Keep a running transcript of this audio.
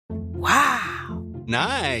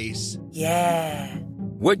Nice. Yeah.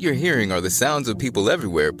 What you're hearing are the sounds of people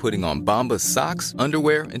everywhere putting on Bombas socks,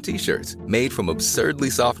 underwear, and T-shirts made from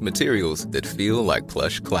absurdly soft materials that feel like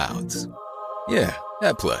plush clouds. Yeah,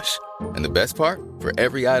 that plush. And the best part? For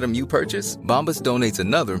every item you purchase, Bombas donates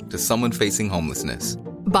another to someone facing homelessness.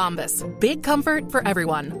 Bombas. Big comfort for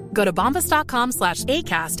everyone. Go to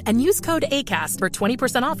bombas.com/ACAST and use code ACAST for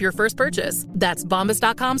 20% off your first purchase. That's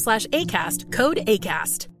bombas.com/ACAST. Code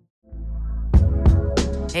ACAST.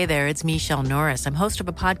 Hey there, it's Michelle Norris. I'm host of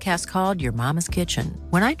a podcast called Your Mama's Kitchen.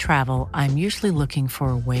 When I travel, I'm usually looking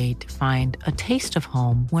for a way to find a taste of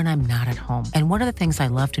home when I'm not at home. And one of the things I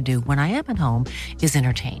love to do when I am at home is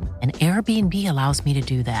entertain. And Airbnb allows me to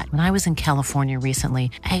do that. When I was in California recently,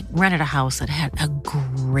 I rented a house that had a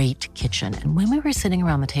great kitchen. And when we were sitting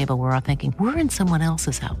around the table, we were all thinking, we're in someone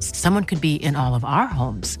else's house. Someone could be in all of our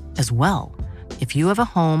homes as well. If you have a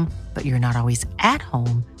home, but you're not always at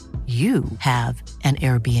home, you have an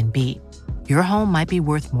Airbnb. Your home might be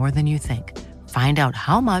worth more than you think. Find out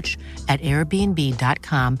how much at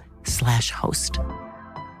airbnb.com/host.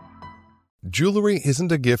 Jewelry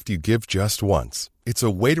isn't a gift you give just once. It's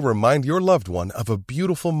a way to remind your loved one of a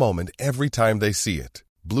beautiful moment every time they see it.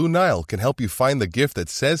 Blue Nile can help you find the gift that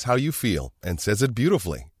says how you feel and says it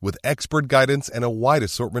beautifully, with expert guidance and a wide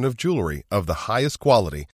assortment of jewelry of the highest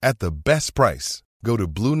quality at the best price. Go to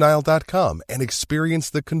BlueNile.com and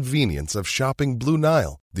experience the convenience of shopping Blue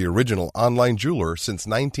Nile, the original online jeweler since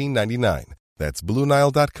 1999. That's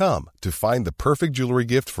BlueNile.com to find the perfect jewelry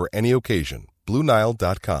gift for any occasion.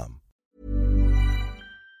 BlueNile.com.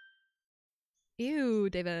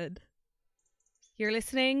 Ew, David. You're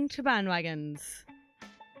listening to Bandwagons.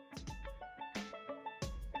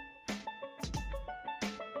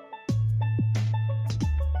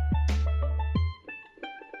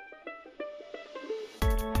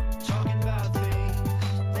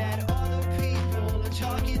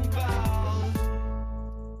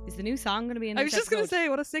 Is the new song going to be in this I was just going to say,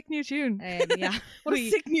 what a sick new tune. Yeah. What a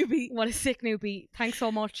sick new beat. What a sick new beat. Thanks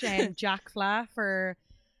so much, Jack Fla, for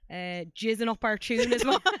jizzing up our tune as,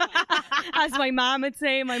 as my mom would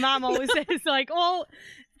say. My mom always says, like, oh,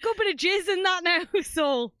 good bit of jizz in that now.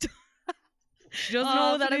 So she doesn't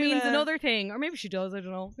know that it means another thing. Or maybe she does, I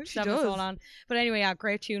don't know. Maybe she does. On. But anyway, yeah,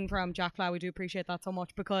 great tune from Jack Fla. We do appreciate that so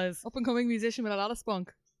much because... Up and coming musician with a lot of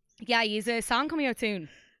spunk. Yeah, he's a song coming out soon.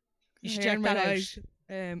 You should check that out.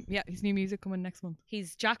 Yeah, his new music coming next month.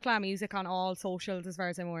 He's Jack Fla Music on all socials as far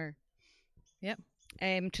as I'm aware. Yep.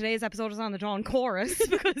 Today's episode is on the Dawn Chorus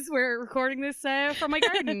because we're recording this from my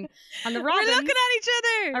garden. And the robins we're looking at each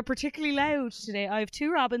other are particularly loud today. I have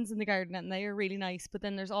 2 robins in the garden and they are really nice, but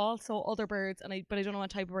then there's also other birds but I don't know what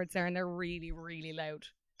type of birds they're, and they're really, really loud.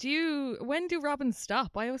 When do robins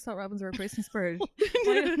stop? I always thought robins were a Christmas bird.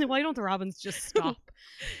 Why don't the robins just stop?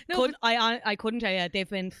 No, I couldn't tell you. They've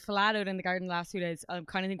been flat out in the garden the last 2 days. I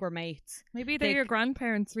kind of think we're mates. Maybe they're your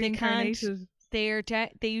grandparents reincarnated. They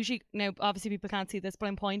usually, now obviously people can't see this, but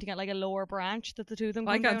I'm pointing at like a lower branch that the two of them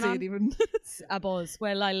I can't see on. it even. It's a buzz.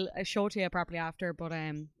 Well, I'll show it to you properly after, but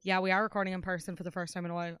yeah, we are recording in person for the first time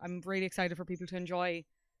in a while. I'm really excited for people to enjoy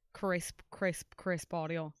crisp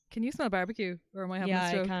audio. Can you smell barbecue, or am I having a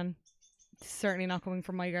stroke? Yeah, I can. It's certainly not coming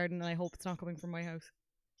from my garden, and I hope it's not coming from my house.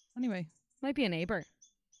 Anyway, might be a neighbour.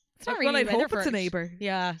 It's not well, really I hope it's a neighbour.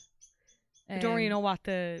 Yeah. I don't really know what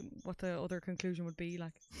the other conclusion would be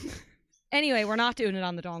like. Anyway, we're not doing it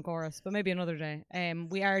on the Dawn Chorus, but maybe another day.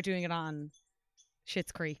 We are doing it on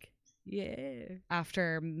Schitt's Creek. Yeah.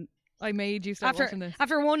 After I made you start watching this.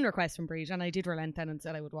 After one request from Breed, and I did relent then and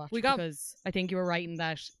said I would watch because I think you were right in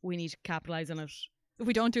that we need to capitalise on it. If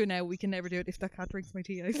we don't do it now, we can never do it. If that cat drinks my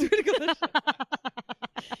tea, I swear to God.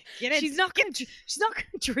 She's not gonna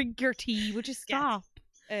drink your tea. Would you stop?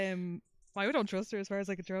 I don't trust her as far as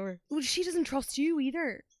I could throw her. Well, she doesn't trust you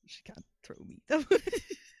either. She can't throw me.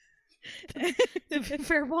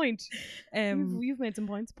 Fair point. You've made some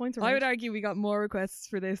points. I would argue we got more requests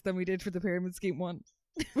for this than we did for the Pyramid Scheme one,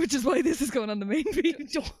 which is why this is going on the main feed. I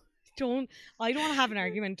don't want to have an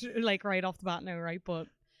argument like right off the bat now, right? But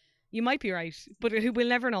you might be right, but we'll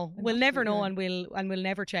never know. We'll never know, and we'll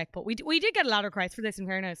never check. But we did get a lot of requests for this, in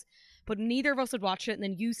fairness. But neither of us would watch it, and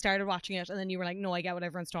then you started watching it, and then you were like, "No, I get what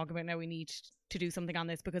everyone's talking about now. We need to do something on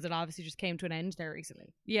this because it obviously just came to an end there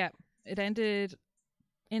recently." Yeah, it ended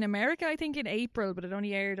in America, I think, in April, but it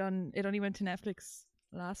only went to Netflix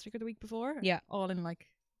last week or the week before. Yeah, all in like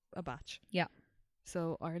a batch. Yeah.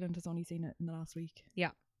 So Ireland has only seen it in the last week.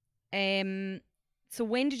 Yeah. So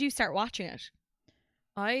when did you start watching it?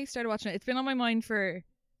 I started watching it. It's been on my mind for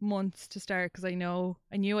months to start because I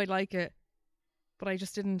knew I'd like it, But I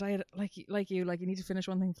just didn't. I had like you need to finish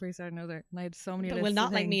one thing before you start another. And I had so many. Well,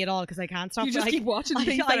 not like me at all, because I can't stop. You just keep watching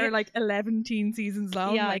things that are like 11 seasons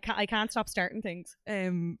long. Yeah, like, I can't stop starting things.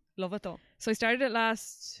 Love it though. So I started it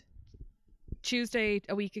last Tuesday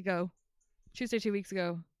 2 weeks ago,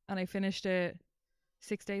 and I finished it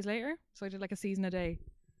 6 days later. So I did like a season a day.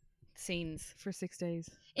 Scenes for 6 days.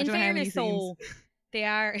 In fairness, though, they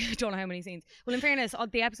are. I don't know how many scenes. Well, in fairness,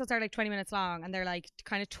 the episodes are like 20 minutes long, and they're like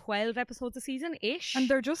kind of 12 episodes a season ish. And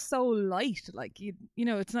they're just so light. Like you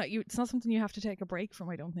know, it's not something you have to take a break from.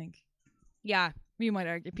 I don't think. Yeah, you might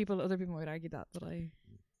argue. Other people might argue that, but I.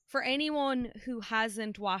 For anyone who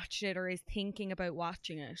hasn't watched it or is thinking about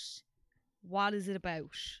watching it, what is it about?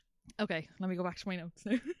 Okay, let me go back to my notes.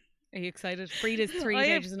 Are you excited? Frida's 3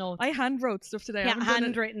 pages of notes. I hand wrote stuff today. Yeah,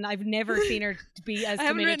 handwritten. I've never seen her be as committed to a topic. I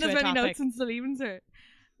haven't written as many notes since the Leaving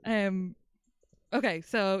Cert. Okay,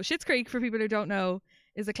 so Schitt's Creek, for people who don't know,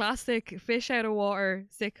 is a classic fish out of water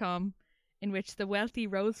sitcom in which the wealthy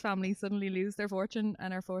Rose family suddenly lose their fortune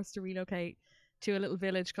and are forced to relocate to a little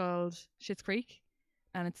village called Schitt's Creek.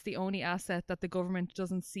 And it's the only asset that the government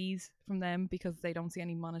doesn't seize from them because they don't see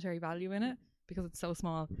any monetary value in it because it's so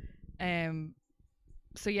small.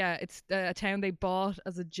 So yeah, it's a town they bought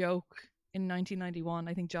as a joke in 1991.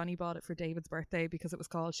 I think Johnny bought it for David's birthday because it was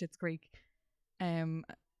called Schitt's Creek. And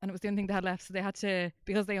it was the only thing they had left. So they had to,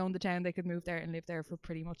 because they owned the town, they could move there and live there for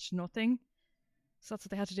pretty much nothing. So that's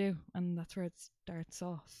what they had to do. And that's where it starts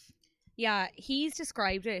off. Yeah, he's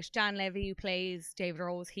described it. Dan Levy, who plays David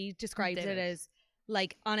Rose, he describes it as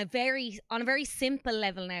like on a very simple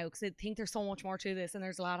level now, because I think there's so much more to this and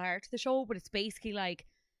there's a lot of heart to the show, but it's basically like,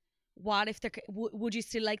 what if would you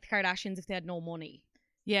still like the Kardashians if they had no money?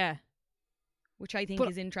 Yeah. Which I think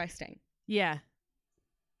is interesting. Yeah.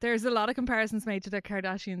 There's a lot of comparisons made to the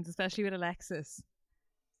Kardashians, especially with Alexis.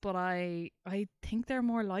 But I think they're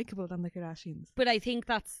more likable than the Kardashians. But I think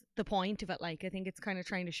that's the point of it. Like, I think it's kind of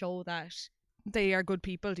trying to show that they are good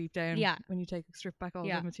people deep down. Yeah. When you strip back all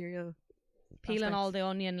the material. Peeling aspects. all the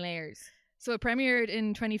onion layers. So it premiered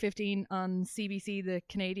in 2015 on CBC, the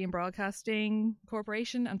Canadian Broadcasting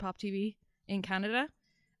Corporation, and Pop TV in Canada.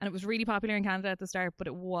 And it was really popular in Canada at the start, but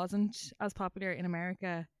it wasn't as popular in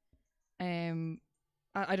America.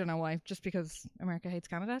 I don't know why. Just because America hates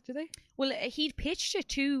Canada, do they? Well, he'd pitched it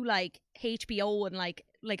to like HBO and like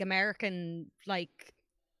American, like,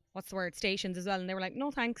 what's the word, stations as well. And they were like, no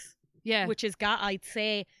thanks. Yeah. Which is, I'd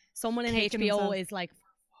say someone in HBO is like,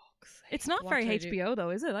 it's not very HBO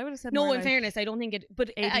though, is it? I would have said no. More in like fairness, I don't think it.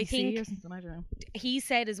 But ABC I think or something, I don't know. He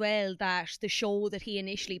said as well that the show that he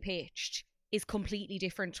initially pitched is completely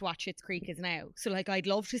different to what Schitt's Creek is now. So like, I'd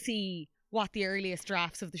love to see what the earliest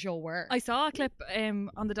drafts of the show were. I saw a clip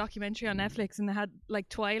on the documentary on Netflix, and they had like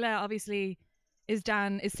Twyla obviously is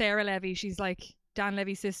Sarah Levy. She's like Dan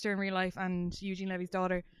Levy's sister in real life and Eugene Levy's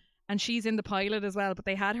daughter, and she's in the pilot as well. But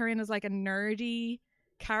they had her in as like a nerdy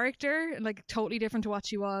character, like totally different to what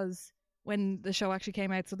she was when the show actually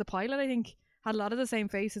came out. So the pilot, I think, had a lot of the same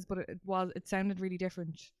faces, but it sounded really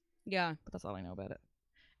different. Yeah, but that's all I know about it.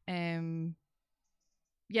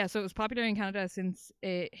 Yeah, so it was popular in Canada since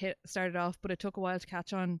it started off, but it took a while to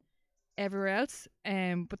catch on everywhere else.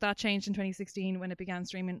 But that changed in 2016 when it began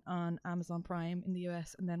streaming on Amazon Prime in the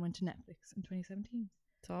US and then went to Netflix in 2017.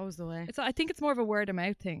 It's always the way. I think it's more of a word of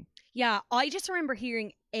mouth thing. Yeah, I just remember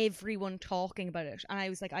hearing everyone talking about it, and I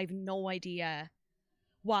was like, I have no idea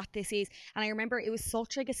what this is. And I remember it was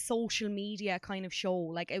such like a social media kind of show.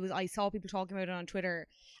 Like, I saw people talking about it on Twitter,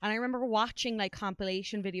 and I remember watching like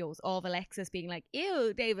compilation videos of Alexis being like,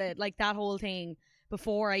 ew, David, like that whole thing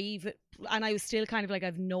before and I was still kind of like, I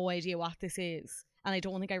have no idea what this is, and I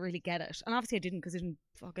don't think I really get it. And obviously I didn't, because I didn't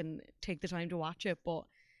fucking take the time to watch it, but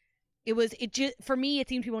for me, it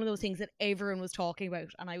seemed to be one of those things that everyone was talking about,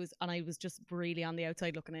 and I was just really on the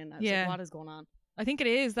outside looking in. I was like, what is going on? I think it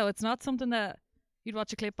is, though. It's not something that you'd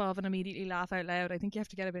watch a clip of and immediately laugh out loud. I think you have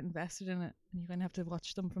to get a bit invested in it, and you kind of have to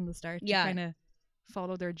watch them from the start to kind of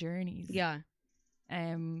follow their journeys. Yeah.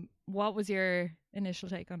 What was your initial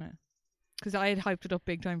take on it? Because I had hyped it up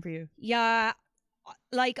big time for you. Yeah.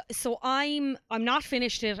 Like, so I'm not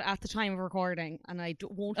finished it at the time of recording, and I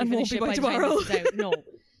won't finish it by tomorrow. The time this is out. No.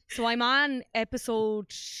 So I'm on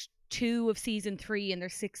episode 2 of season 3, and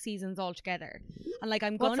there's 6 seasons altogether. And like,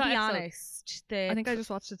 I'm going to be honest, I think I just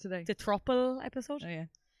watched it today. The thruple episode. Oh yeah.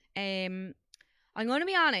 I'm going to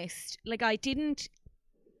be honest. Like, it didn't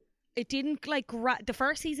like the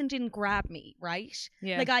first season didn't grab me, right?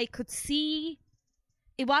 Yeah. Like, I could see.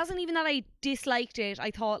 It wasn't even that I disliked it.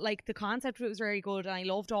 I thought like the concept of it was very good, and I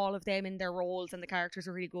loved all of them in their roles, and the characters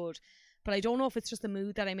were really good. but I don't know if it's just the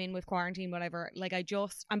mood that I'm in with quarantine, whatever. Like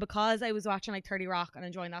and because I was watching like 30 Rock and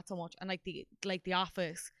enjoying that so much, and like the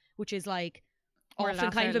Office, which is like Or often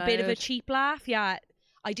laugh kind out of a bit of a loud. cheap laugh. Yeah,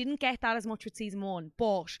 I didn't get that as much with season 1,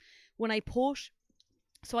 but when I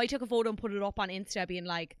took a photo and put it up on Insta being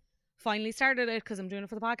like, finally started it because I'm doing it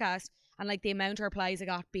for the podcast, and like the amount of replies I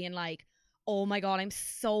got being like, oh my god, I'm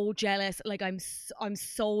so jealous, like I'm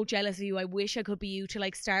so jealous of you, I wish I could be you to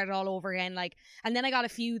like start it all over again. Like, and then I got a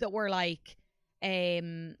few that were like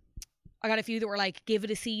give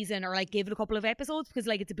it a season, or like give it a couple of episodes, because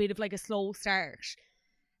like it's a bit of like a slow start.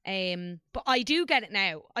 But I do get it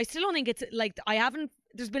now. I still don't think it's like,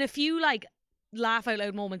 there's been a few like laugh out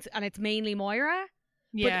loud moments, and it's mainly Moira.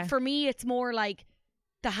 Yeah. But for me, it's more like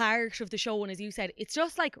the heart of the show, and as you said, it's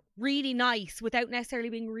just like really nice without necessarily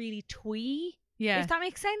being really twee. Yeah. If that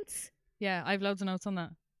makes sense. Yeah, I've loads of notes on that.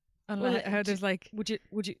 And Well, how there's like, Would you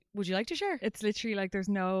like to share? it's literally like there's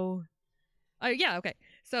no. Yeah, okay.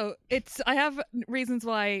 So I have reasons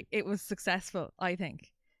why it was successful, I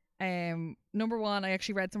think. Number one, I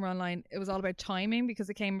actually read somewhere online, it was all about timing, because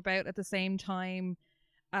it came about at the same time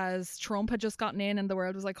as Trump had just gotten in, and the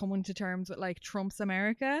world was like coming to terms with like Trump's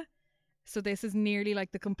America. So this is nearly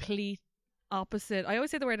like the complete opposite. I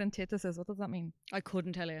always say the word antithesis. What does that mean? I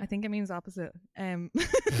couldn't tell you. I think it means opposite.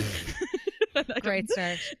 Great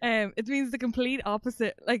start. It means the complete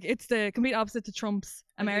opposite. Like, it's the complete opposite to Trump's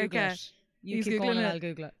I'll Google America. it. You He's keep going Googling and it. I'll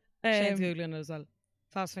Google it. Shane's Um, Googling it as well.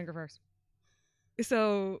 Fast finger first.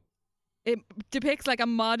 So it depicts like a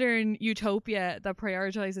modern utopia that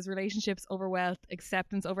prioritizes relationships over wealth,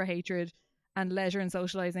 acceptance over hatred, and leisure and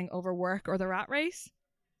socializing over work or the rat race.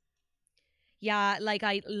 Yeah,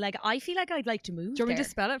 I feel like I'd like to move. Do you want me there. to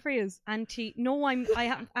spell it for you? I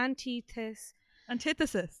have antithesis.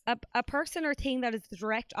 Antithesis. A person or thing that is the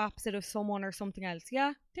direct opposite of someone or something else.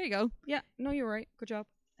 Yeah. There you go. Yeah. No, you're right. Good job.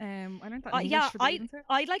 I learned that in English Yeah, for the Leaving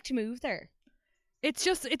I'd like to move there. It's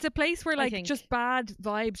a place where I like think. just bad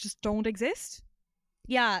vibes just don't exist.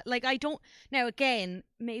 Yeah, like I don't. Now again,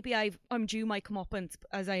 maybe I'm due my comeuppance,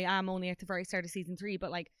 as I am only at the very start of season 3.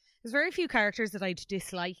 But like, there's very few characters that I'd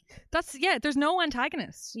dislike. There's no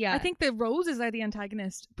antagonist. Yeah. I think the Roses are the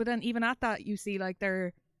antagonist, but then even at that, you see like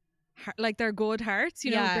they're good hearts.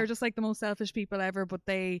 You know, Yeah. they're just like the most selfish people ever, but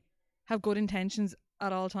they have good intentions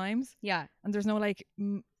at all times. Yeah. And there's no like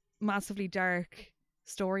massively dark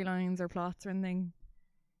storylines or plots or anything.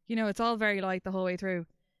 You know, it's all very light the whole way through.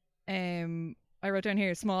 I wrote down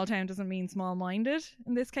here, small town doesn't mean small minded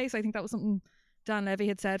in this case. I think that was something Dan Levy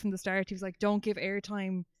had said from the start. He was like, don't give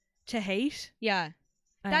airtime to hate. Yeah.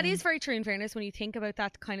 That Um, is very true, in fairness, when you think about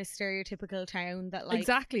that kind of stereotypical town that like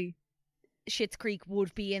exactly. Schitt's Creek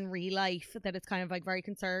would be in real life, that it's kind of like very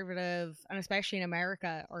conservative, and especially in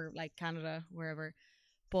America or like Canada, wherever.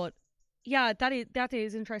 But yeah, that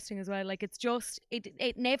is interesting as well. Like, it's just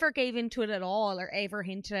it never gave into it at all, or ever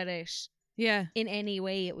hinted at it Yeah. in any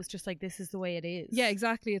way. It was just like, this is the way it is. Yeah,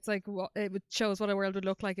 exactly. It's like it would show us what a world would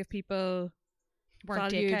look like if people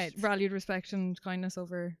Weren't dickheads. valued respect and kindness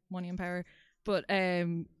over money and power. But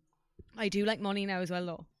I do like money now as well,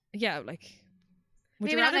 though. yeah, like, would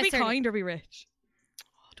Maybe you not rather be necessarily- kind or be rich?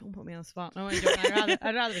 Oh, don't put me on the spot. No, I don't.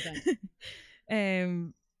 I'd rather be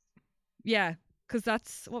kind. Yeah, because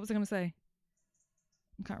that's what was I going to say?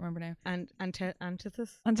 I can't remember now. And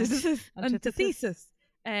antithesis. Antithesis. Antithesis.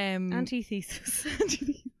 Antithesis.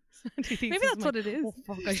 Antithesis. Maybe that's what it is. Oh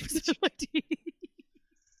fuck! I have such an idea.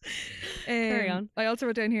 Carry on. I also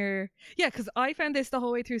wrote down here, yeah, because I found this the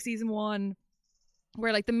whole way through season 1,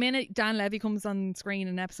 where like the minute Dan Levy comes on screen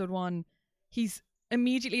in episode 1, he's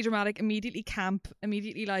immediately dramatic, immediately camp,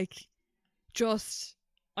 immediately like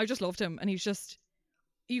I just loved him, and he's just,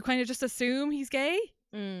 you kind of just assume he's gay,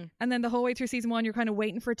 and then the whole way through season 1 you're kind of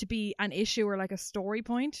waiting for it to be an issue or like a story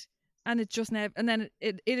point, and it just never, and then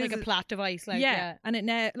it is Like a plot device, like yeah, and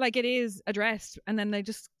it is addressed, and then they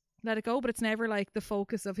just let it go, but it's never like the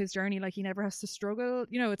focus of his journey. Like, he never has to struggle,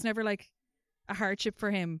 you know, it's never like a hardship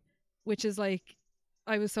for him, which is like,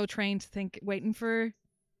 I was so trained to think waiting for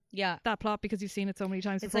yeah. that plot because you've seen it so many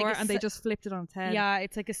times It's before, like a and they just flipped it on its head. Yeah,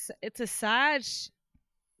 it's like it's a sad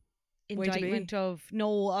Way to be. indictment of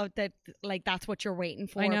that, like, that's what you're waiting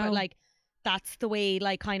for. I know. But like, that's the way,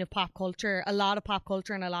 like, kind of pop culture, a lot of pop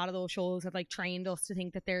culture and a lot of those shows have like trained us to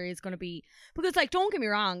think that there is going to be, because like, don't get me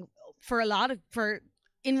wrong, for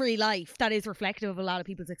in real life that is reflective of a lot of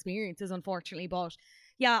people's experiences, unfortunately. But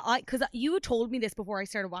yeah, because you had told me this before I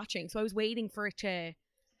started watching, so I was waiting for it to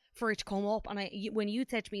come up, and when you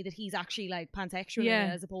said to me that he's actually like pansexual,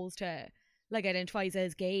 Yeah. as opposed to like identifies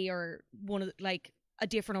as gay or one of like a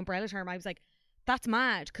different umbrella term, I was like, that's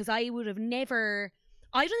mad, because I don't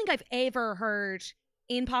think I've ever heard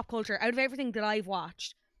in pop culture, out of everything that I've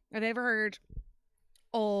watched, I've ever heard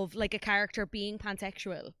of like a character being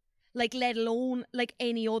pansexual, like let alone like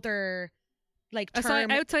any other like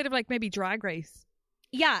term outside of like maybe Drag Race.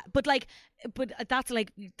 Yeah, but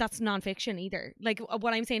that's non-fiction either. Like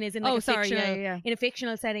what I'm saying is in like in a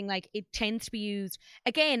fictional setting, like it tends to be used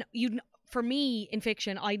again. For me in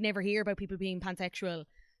fiction, I'd never hear about people being pansexual.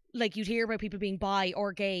 Like you'd hear about people being bi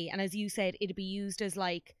or gay, and as you said, it'd be used as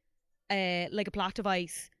like a plot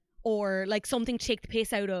device or like something to take the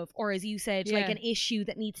piss out of, or as you said, like an issue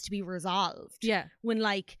that needs to be resolved. Yeah, when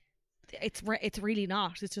like it's really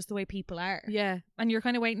not. It's just the way people are. Yeah, and you're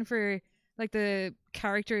kind of waiting for like the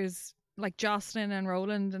characters like Jocelyn and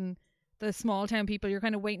Roland and the small town people. You're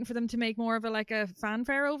kind of waiting for them to make more of a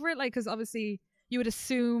fanfare over it, like because obviously you would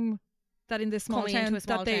assume that in this small town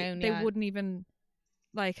they wouldn't even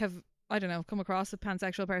like have, I don't know, come across a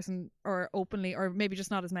pansexual person or openly, or maybe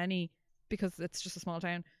just not as many because it's just a small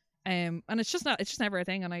town. And it's just never a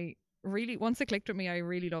thing. And I really, once it clicked with me, I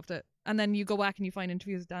really loved it. And then you go back and you find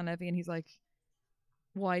interviews with Dan Levy and he's like,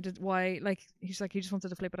 he's like, he just wanted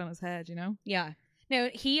to flip it on his head, you know? Yeah. Now,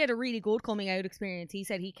 he had a really good coming out experience. He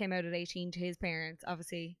said he came out at 18 to his parents,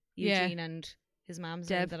 obviously, Eugene and his mom's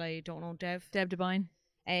name that I don't know, Deb Devine.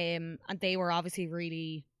 And they were obviously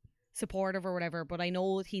really supportive or whatever, but I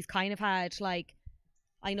know he's kind of had like,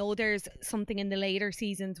 I know there's something in the later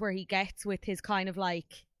seasons where he gets with his kind of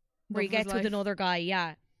like, where he gets with another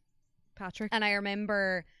guy, Patrick. And I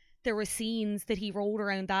remember there were scenes that he wrote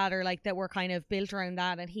around that, or like that were kind of built around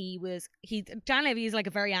that, and Dan Levy is like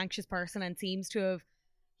a very anxious person and seems to have,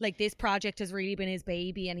 like, this project has really been his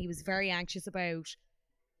baby, and he was very anxious about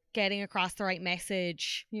getting across the right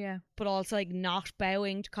message, but also like not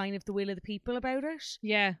bowing to kind of the will of the people about it.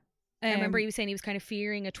 I remember he was saying he was kind of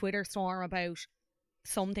fearing a Twitter storm about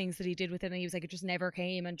some things that he did with it, and he was like, it just never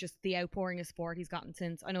came, and just the outpouring of support he's gotten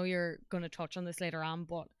since. I know you're going to touch on this later on,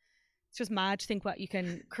 but it's just mad to think what you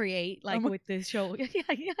can create like with this show. Yeah,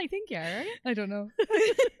 I think right? I don't know.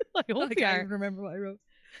 I hope I can't even remember what I wrote.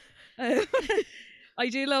 I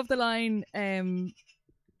do love the line,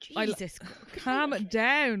 Jesus, calm it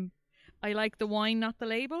down. I like the wine, not the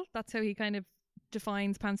label. That's how he kind of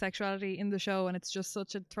defines pansexuality in the show, and it's just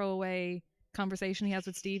such a throwaway conversation he has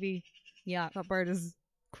with Stevie. Yeah, that bird is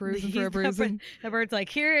cruising for a bruising. That bird's like,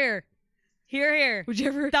 here. Would you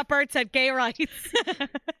ever? That bird said gay rights.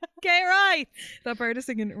 Gay rights. That bird is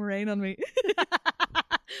singing Rain on Me.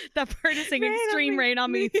 That bird is singing Extreme Rain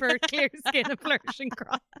on Me for clear skin and flourishing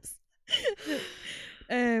cross.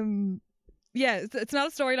 Yeah, it's not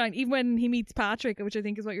a storyline. Even when he meets Patrick, which I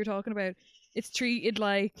think is what you're talking about, it's treated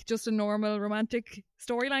like just a normal romantic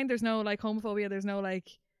storyline. There's no like homophobia. There's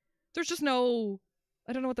just no,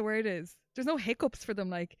 I don't know what the word is. There's no hiccups for them.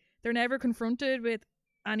 Like, they're never confronted with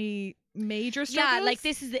any major struggles. Yeah, like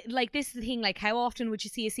this is the thing. Like, how often would you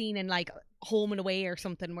see a scene in like Home and Away or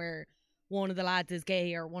something where one of the lads is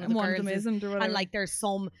gay or one of the girls isn't, or whatever, and like there's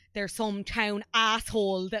some town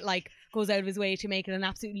asshole that like goes out of his way to make it an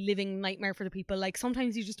absolute living nightmare for the people. Like,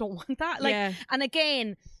 sometimes you just don't want that. Like, and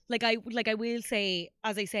again, like I will say,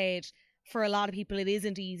 as I said, for a lot of people it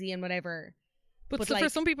isn't easy and whatever. But so like, for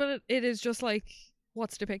some people it is just like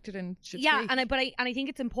what's depicted in Schitt's Creek. And I think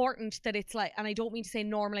it's important that it's like, and I don't mean to say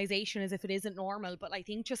normalization as if it isn't normal, but I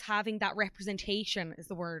think just having that representation is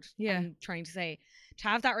the word I'm trying to say. To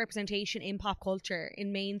have that representation in pop culture,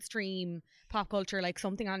 in mainstream pop culture, like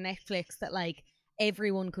something on Netflix that like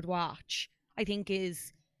everyone could watch, I think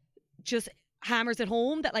is just hammers at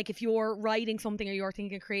home that like if you're writing something or you're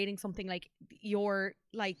thinking of creating something, like your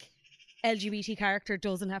like LGBT character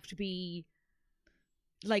doesn't have to be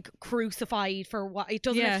like crucified for what it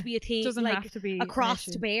doesn't have to be a thing. Doesn't like, have to be a cross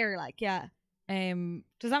to bear. Like,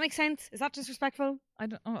 does that make sense? Is that disrespectful?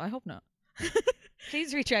 I hope not.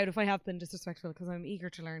 Please reach out if I have been disrespectful, because I'm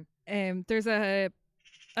eager to learn. There's an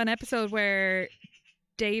episode where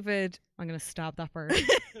David, I'm gonna stab that bird.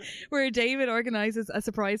 where David organises a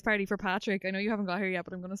surprise party for Patrick. I know you haven't got here yet,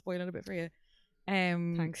 but I'm gonna spoil it a bit for you.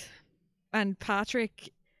 Thanks. And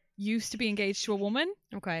Patrick used to be engaged to a woman.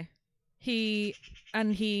 Okay. He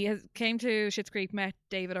came to Schitt's Creek, met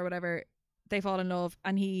David or whatever. They fall in love,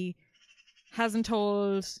 and he hasn't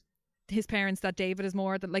told his parents that David is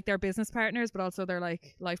more than like they're business partners, but also they're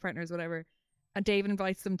like life partners, whatever. And David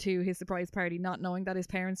invites them to his surprise party, not knowing that his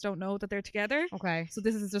parents don't know that they're together. Okay. So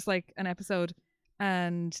this is just like an episode,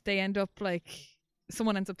 and they end up like,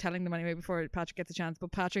 someone ends up telling them anyway before Patrick gets a chance.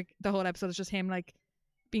 But Patrick, the whole episode is just him like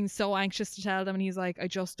being so anxious to tell them, and he's like, I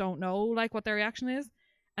just don't know like what their reaction is.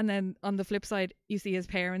 And then on the flip side, you see his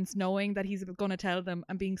parents knowing that he's going to tell them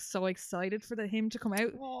and being so excited for him to come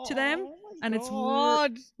out to them. And it's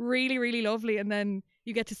really, really lovely. And then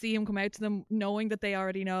you get to see him come out to them knowing that they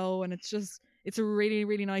already know, and it's a really,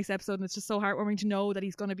 really nice episode, and it's just so heartwarming to know that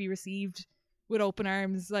he's going to be received with open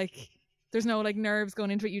arms. Like, there's no like nerves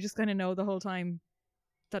going into it. You just kind of know the whole time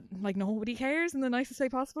that like nobody cares in the nicest way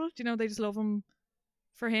possible. Do you know, they just love him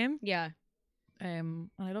for him. Yeah. And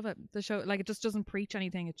I love it. The show, like, it just doesn't preach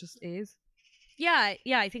anything. It just is. Yeah,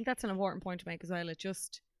 I think that's an important point to make as well. It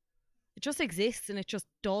just exists, and it just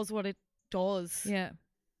does what it does. Yeah.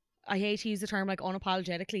 I hate to use the term like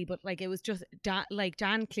unapologetically, but like it was just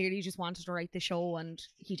Dan clearly just wanted to write the show, and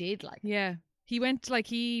he did. Like, yeah, he went, like,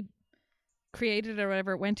 he created it or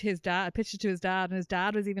whatever. It went to his dad, pitched it to his dad, and his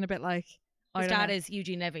dad was even a bit like, his dad is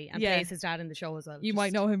Eugene Levy, and plays his dad in the show as well. You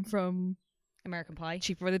might know him from American Pie.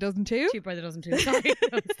 Cheaper by the Dozen too. Cheaper by the Dozen too. Sorry,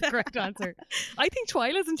 that's the correct answer. I think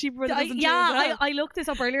Twyla's in Cheaper by the Dozen too. Yeah, I looked this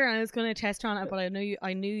up earlier and I was going to test on it, but I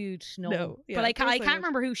knew you'd know. No, yeah, but I can't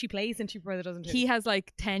remember who she plays in Cheaper by the Dozen too. He has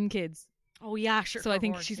like 10 kids. Oh yeah, sure. So I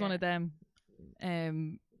think she's one of them.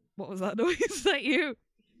 What was that noise? Is that you?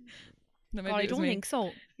 No, God, I don't think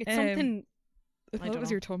so. It's something. I thought it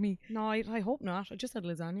was your tummy. No, I hope not. I just had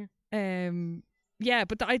lasagna. Yeah,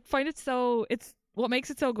 but I find it so. What makes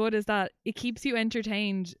it so good is that it keeps you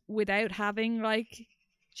entertained without having, like,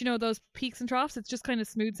 you know, those peaks and troughs. It's just kind of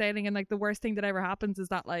smooth sailing, and like the worst thing that ever happens is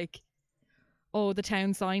that, like, oh, the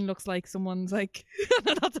town sign looks like someone's like.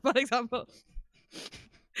 No, that's a bad example.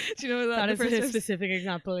 Do you know that? That is a specific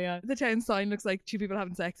example. Yeah, the town sign looks like two people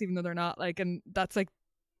having sex, even though they're not. Like, and that's like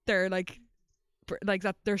they're like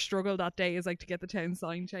that. Their struggle that day is like to get the town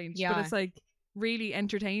sign changed. Yeah, but it's like really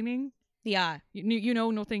entertaining. Yeah, you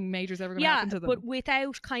know nothing major's ever going to happen to them. But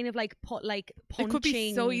without kind of like punching. It could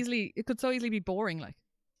be so easily. It could so easily be boring. Like,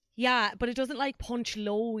 yeah, but it doesn't like punch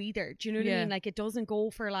low either. Do you know what I mean? Like, it doesn't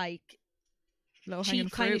go for like low hanging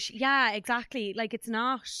fruit. Kind of, yeah, exactly. Like, it's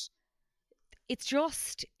not. It's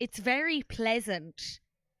just, it's very pleasant,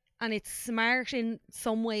 and it's smart in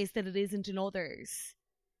some ways that it isn't in others.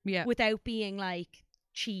 Yeah, without being like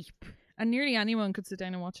cheap. And nearly anyone could sit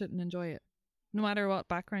down and watch it and enjoy it, no matter what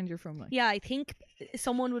background you're from. Like, yeah, I think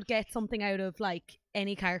someone would get something out of like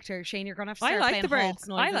any character. Shane, you're gonna have to start I like playing the birds.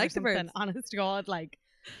 Hawk I like the birds. Honest to God, like,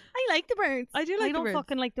 I like the birds. I do like the birds. I don't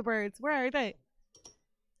fucking like the birds. Where are they?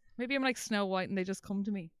 Maybe I'm like Snow White and they just come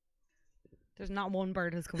to me. There's not one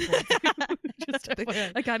bird has come forward. Just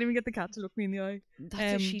I can't even get the cat to look me in the eye.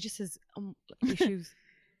 That's she just has issues.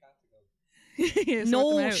 Yeah,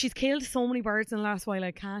 no, she's killed so many birds in the last while.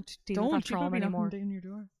 I can't deal with that trauma anymore. Down your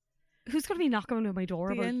door. Who's going to be knocking on my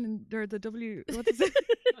door? The N or the W. What is it?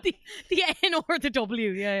 the N or the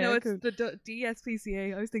W. Yeah. No, it's the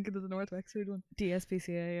DSPCA. I was thinking of the North Wexford one.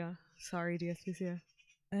 DSPCA. Yeah. Sorry, DSPCA.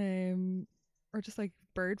 Or just like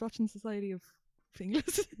Bird Watching Society of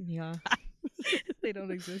Finglas. Yeah. They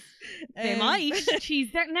don't exist. They might.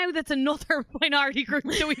 Jeez, now that's another minority group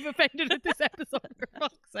that we've offended at this episode, for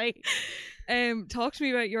fuck's sake. Talk to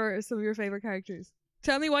me about some of your favourite characters.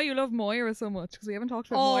 Tell me why you love Moira so much, because we haven't talked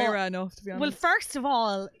about Moira enough, to be honest. Well, first of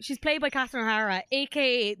all, she's played by Catherine O'Hara,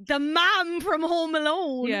 aka the mom from Home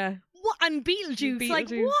Alone. Yeah. What, and Beetlejuice. Like,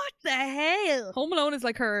 what the hell? Home Alone is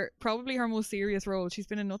like probably her most serious role. She's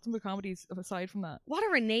been in nothing but comedies aside from that. What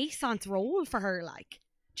a renaissance role for her, like.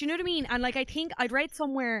 Do you know what I mean? And like, I think I'd read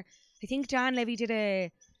somewhere, I think Dan Levy did a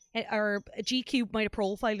GQ might have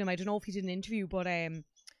profiled him. I don't know if he did an interview, but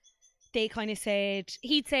they kind of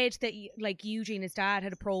he'd said that like Eugene, his dad,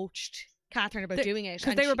 had approached Catherine about doing it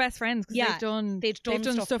because they were best friends. Yeah, they've done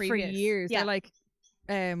stuff for years. Yeah. They're like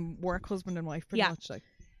work husband and wife, pretty much. Like,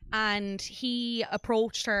 and he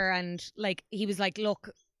approached her and like he was like, "Look,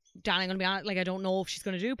 Dan, I'm gonna be honest, like, I don't know if she's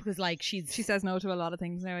gonna do it because like she says no to a lot of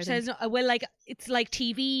things now. She says no, well, like, it's like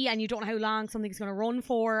TV and you don't know how long something's gonna run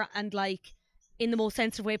for, and like in the most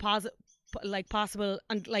sensitive way possible.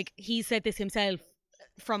 And like he said this himself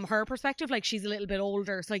from her perspective, like she's a little bit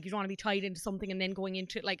older, so like you don't want to be tied into something and then going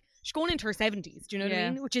into like she's going into her 70s. Do you know what I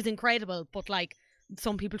mean? Which is incredible, but like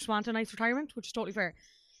some people just want a nice retirement, which is totally fair.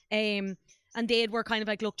 And they were kind of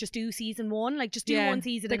like, look, just do season one. Like, just do one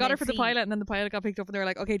season. They got her for the pilot, and then the pilot got picked up, and they were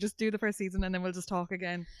like, okay, just do the first season, and then we'll just talk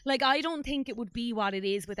again. Like, I don't think it would be what it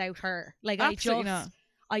is without her. Like, I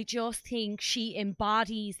just think she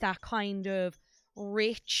embodies that kind of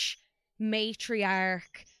rich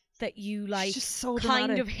matriarch that you like so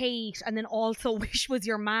kind of hate, and then also wish was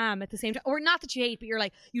your mom at the same time. Or not that you hate, but you're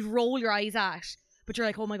like, you'd roll your eyes at, but you're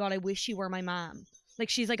like, oh my God, I wish you were my mom. Like,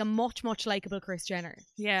 she's like a much, much likeable Kris Jenner.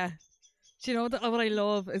 Yeah. Do you know what I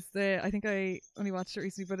love is I think I only watched it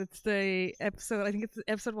recently, but it's the episode, I think it's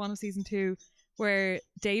episode 1 of season 2, where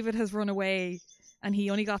David has run away and he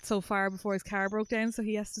only got so far before his car broke down, so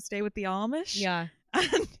he has to stay with the Amish. Yeah.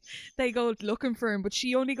 And they go looking for him, but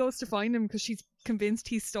she only goes to find him because she's convinced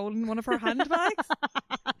he's stolen one of her handbags.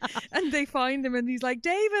 And they find him and he's like,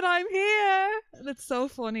 David, I'm here. And it's so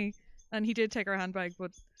funny. And he did take her handbag,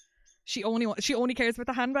 but she only cares about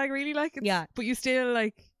the handbag, really. Like, Yeah. But you still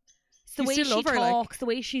like. It's the way she talks, the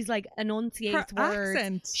way she's like enunciates words.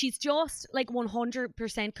 Accent. She's just like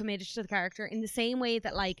 100% committed to the character in the same way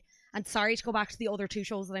that like, and sorry to go back to the other 2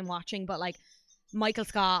 shows that I'm watching, but like Michael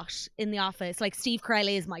Scott in The Office, like Steve Carell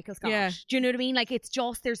is Michael Scott. Yeah. Do you know what I mean? Like it's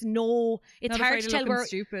just, it's Not hard to tell where,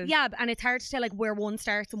 stupid. yeah, and it's hard to tell like where one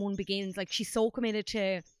starts and one begins. Like she's so committed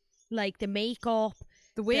to like the makeup,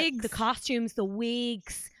 The wigs, the costumes, the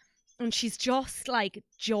wigs, and she's just like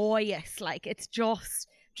joyous. Like it's just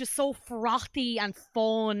so frothy and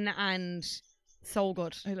fun and so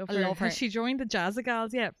good. I love her. Has she joined the Jazza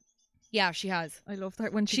Gals yet? Yeah, she has. I love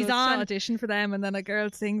that when she's She's goes on- to audition for them, and then a girl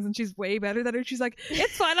sings and she's way better than her. She's like,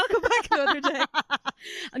 "It's fine, I'll come back another day."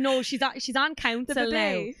 No, she's on council now,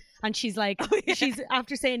 bidet. and she's like, she's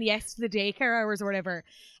after saying yes to the daycare hours or whatever,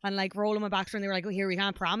 and like rolling my back to her, and they were like, "Oh, here, we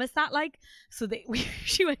can't promise that." Like, so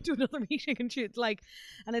she went to another meeting, and she was like,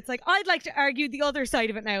 and it's like, I'd like to argue the other side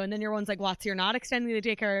of it now, and then your one's like, "What? So you're not extending the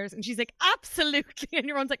daycare hours?" And she's like, "Absolutely," and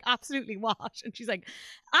your one's like, "Absolutely what?" And she's like,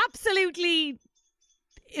 "Absolutely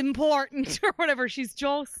important," or whatever. She's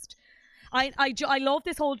just. I love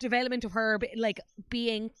this whole development of her like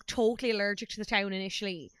being totally allergic to the town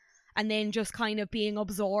initially, and then just kind of being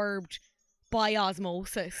absorbed by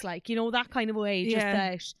osmosis, like, you know, that kind of way. Just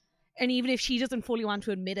that, and even if she doesn't fully want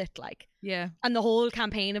to admit it, like, yeah. And the whole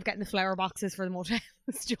campaign of getting the flower boxes for the motel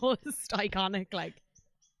is just iconic, like.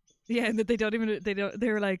 Yeah, and that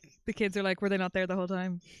they're like, the kids are like, were they not there the whole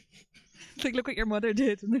time? It's like, look what your mother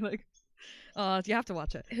did. And they're like, oh, you have to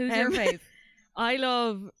watch it. Who's your fave? I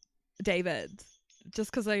love David, just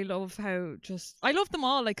because I love them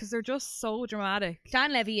all, like, because they're just so dramatic.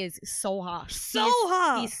 Dan Levy is so hot.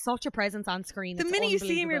 Hot. He's such a presence on screen. The It's minute you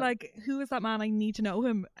see him, you're unbelievable. like, who is that man? I need to know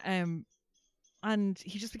him. And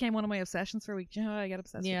he just became one of my obsessions for a week. Do you know how I get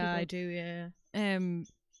obsessed with people? Yeah, I do, yeah. And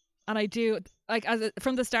I do, like,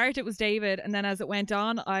 from the start it was David, and then as it went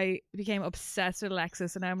on I became obsessed with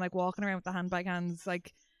Alexis, and now I'm like walking around with the handbag hands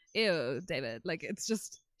like, ew, David. Like, it's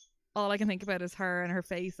just all I can think about is her and her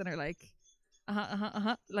face and her like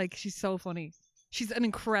like, she's so funny. She's an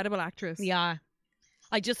incredible actress. Yeah.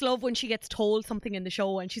 I just love when she gets told something in the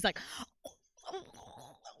show and she's like,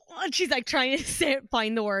 and she's like trying to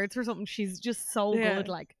find the words or something. She's just so good.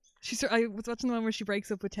 Like, I was watching the one where she breaks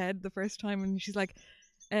up with Ted the first time, and she's like,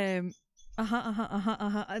 and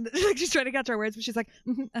like she's trying to catch her words, but she's like,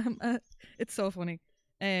 it's so funny.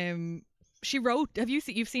 She wrote.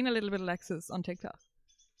 You've seen a little bit of Alexis on TikTok?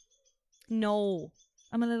 no,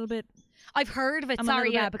 I'm a little bit. I've heard of it. I'm a Sorry,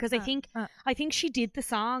 little yeah, bit, because I think she did the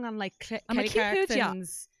song on like I'm Kelly a cute hoot, yeah.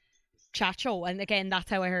 Clarkson's chat show, and again, that's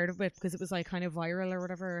how I heard of it, because it was like kind of viral or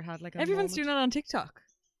whatever. It had like Everyone's doing it on TikTok.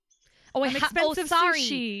 Oh, expensive sorry.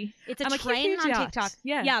 sushi. It's a I'm a cute trend on yacht. TikTok.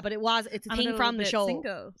 Yeah. but it's a I'm a thing little from the bit show.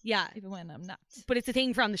 single, Yeah, even when I'm not. but it's a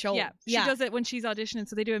thing from the show. Yeah, she does it when she's auditioning.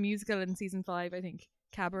 So they do a musical in season 5, I think,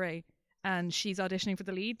 Cabaret, and she's auditioning for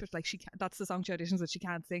the lead, but like that's the song she auditions with. She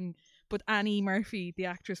can't sing, but Annie Murphy, the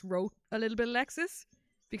actress, wrote a little bit of Alexis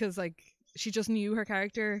because like she just knew her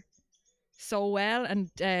character so well,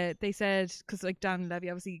 and they said, because like Dan Levy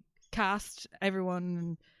obviously cast everyone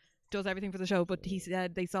and does everything for the show, but he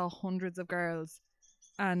said they saw hundreds of girls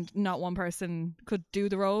and not one person could do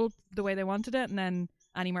the role the way they wanted it. And then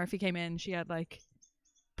Annie Murphy came in. She had like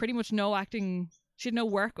pretty much no acting. She had no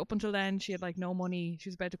work up until then. She had like no money. She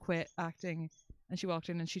was about to quit acting, and she walked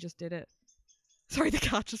in and she just did it. Sorry, the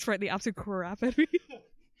cat just frightened the absolute crap out of me.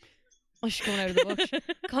 Oh, she's coming out of the bush.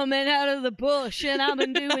 Coming out of the bush, and I've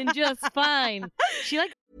been doing just fine. She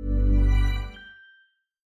like.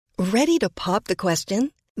 Ready to pop the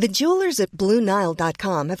question? The jewelers at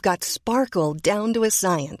BlueNile.com have got sparkle down to a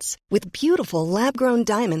science with beautiful lab-grown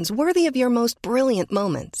diamonds worthy of your most brilliant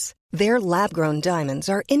moments. Their lab-grown diamonds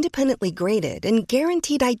are independently graded and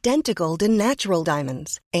guaranteed identical to natural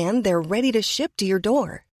diamonds, and they're ready to ship to your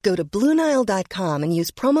door. Go to BlueNile.com and use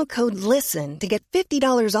promo code LISTEN to get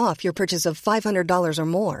 $50 off your purchase of $500 or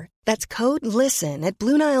more. That's code LISTEN at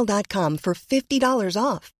BlueNile.com for $50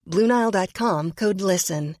 off. BlueNile.com, code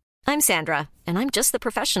LISTEN. I'm Sandra, and I'm just the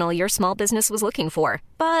professional your small business was looking for.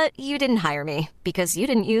 But you didn't hire me because you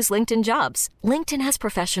didn't use LinkedIn Jobs. LinkedIn has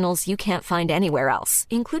professionals you can't find anywhere else,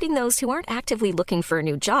 including those who aren't actively looking for a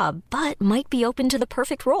new job, but might be open to the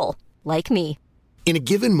perfect role, like me. In a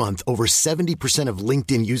given month, over 70% of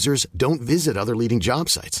LinkedIn users don't visit other leading job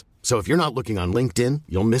sites. So if you're not looking on LinkedIn,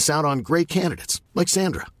 you'll miss out on great candidates like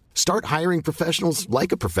Sandra. Start hiring professionals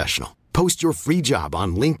like a professional. Post your free job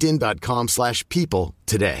on linkedin.com/people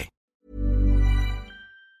today.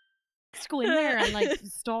 Let's go in there and like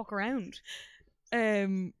stalk around.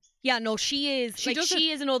 Yeah, no, she is.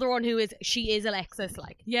 She is another one she is Alexis.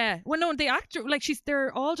 Like, yeah. Well, no, the actor, like,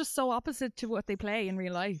 they're all just so opposite to what they play in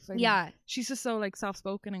real life. I mean, she's just so like soft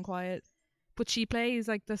spoken and quiet, but she plays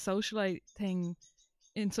like the socialite thing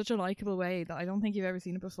in such a likable way that I don't think you've ever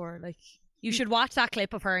seen it before. Like, you should watch that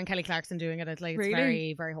clip of her and Kelly Clarkson doing it. It's like it's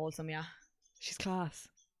very, very wholesome. Yeah, she's class.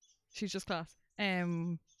 She's just class.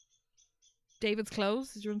 David's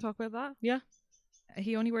clothes. Did you want to talk about that? Yeah.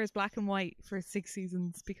 He only wears black and white for 6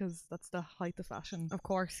 seasons because that's the height of fashion. Of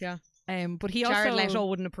course, yeah. But he Jared also Leto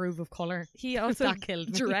wouldn't approve of colour. He also that killed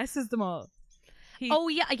me. dresses them all.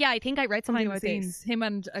 I think I read something about this. Him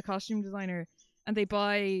and a costume designer, and they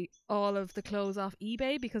buy all of the clothes off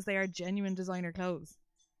eBay because they are genuine designer clothes.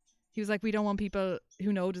 He was like, we don't want people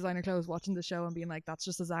who know designer clothes watching the show and being like, that's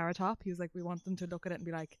just a Zara top. He was like, we want them to look at it and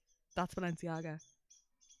be like, that's Balenciaga.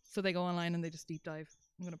 So they go online and they just deep dive.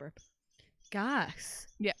 I'm gonna burp. Gas.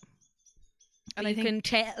 Yeah. And I can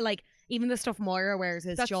tell, like, even the stuff Moira wears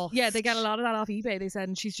is just... Yeah, they get a lot of that off eBay, they said,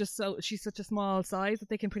 and she's such a small size that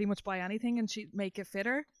they can pretty much buy anything and she make it fit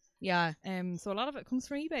her. Yeah. So a lot of it comes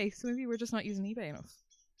from eBay, so maybe we're just not using eBay enough.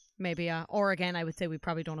 Maybe, yeah. Or again, I would say we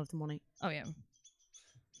probably don't have the money. Oh, yeah.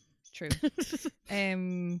 True.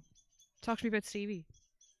 Talk to me about Stevie.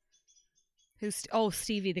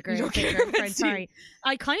 Stevie, the girlfriend. Sorry,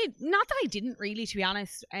 I kind of, not that I didn't really, to be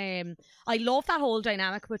honest. I love that whole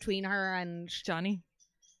dynamic between her and Johnny.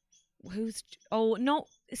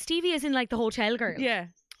 Stevie is in like the hotel girl. Yeah,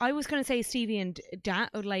 I was gonna say Stevie and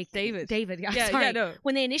David. Yeah, sorry. Yeah, no.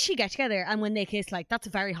 When they initially get together and when they kiss, like that's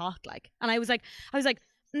very hot. Like, and I was like,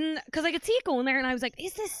 because I could see it going there, and I was like,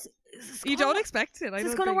 is this you don't expect it. Is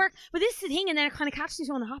this going to work? But this is the thing, and then it kind of catches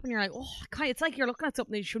you on the hop, and you're like, it's like you're looking at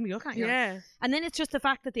something that you shouldn't be looking at. Yeah. And then it's just the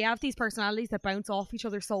fact that they have these personalities that bounce off each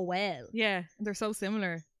other so well. Yeah, they're so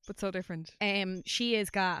similar but so different. She is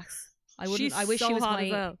gas. I wish so she was hot my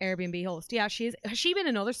as well. Airbnb host. Yeah, she is. Has she been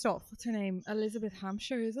in other stuff? What's her name? Elizabeth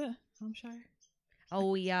Hampshire, is it? Hampshire?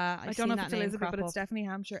 Oh yeah, I don't know if it's Elizabeth, but it's definitely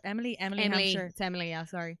Hampshire. Emily Hampshire. It's Emily. Yeah,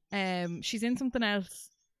 sorry. She's in something else.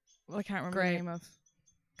 Well, I can't remember the name of.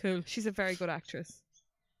 Cool. She's a very good actress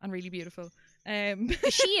and really beautiful.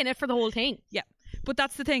 Is she in it for the whole thing? Yeah, but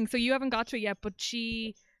that's the thing. So you haven't got to it yet, but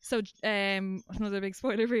another big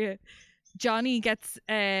spoiler for you. Johnny gets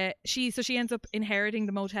she ends up inheriting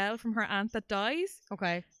the motel from her aunt that dies.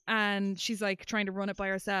 Okay. And she's like trying to run it by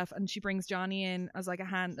herself, and she brings Johnny in as like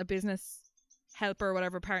a business helper or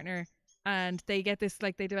whatever, partner, and they get this,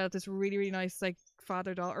 like, they develop this really, really nice like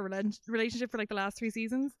father-daughter relationship for like the last 3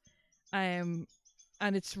 seasons.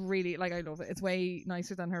 And it's really, like, I love it. It's way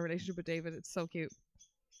nicer than her relationship with David. It's so cute.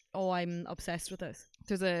 Oh, I'm obsessed with this.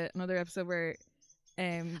 There's another episode where I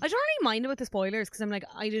don't really mind about the spoilers because I'm like,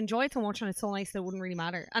 I'd enjoy it so much and it's so nice that it wouldn't really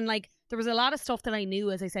matter. And like, there was a lot of stuff that I knew,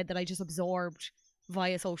 as I said, that I just absorbed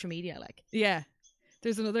via social media. Like, yeah,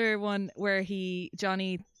 there's another one where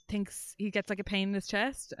Johnny thinks he gets like a pain in his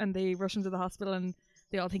chest, and they rush him to the hospital, and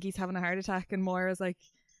they all think he's having a heart attack, and Moira's like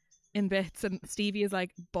in bits, and Stevie is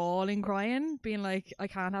like bawling, crying, being like, I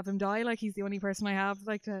can't have him die, like he's the only person I have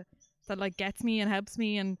like that like gets me and helps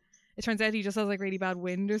me. And it turns out he just has like really bad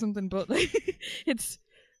wind or something, but like it's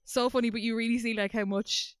so funny. But you really see like how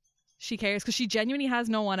much she cares, because she genuinely has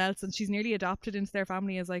no one else, and she's nearly adopted into their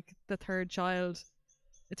family as like the 3rd child.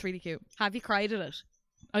 It's really cute. Have you cried at it?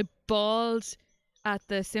 I bawled at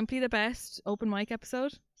the Simply the Best open mic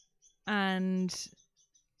episode, and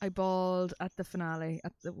I bawled at the finale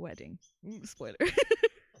at the wedding. Spoiler.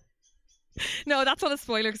 No, that's not a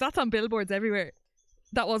spoiler, because that's on billboards everywhere.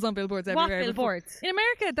 That was on billboards everywhere. What billboards? In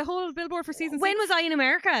America, the whole billboard for season 6. When was I in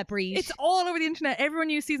America, Breed? It's all over the internet. Everyone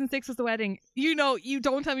knew season 6 was the wedding. You know, you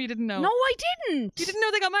don't tell me you didn't know. No, I didn't. You didn't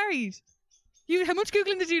know they got married? How much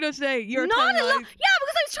Googling did you know today? You're not a lot. Yeah,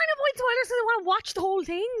 because I was trying to avoid spoilers because I want to watch the whole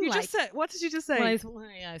thing. You just said, what did you just say? Well,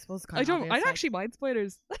 I suppose it's kind of obvious, I actually mind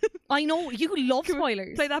spoilers. I know, you love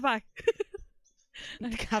spoilers. Play that back.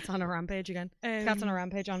 The cat's on a rampage again. Cat's on a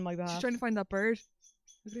rampage on my behalf. She's trying to find that bird.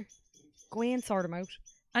 Go in and sort him out.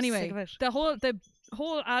 Anyway, the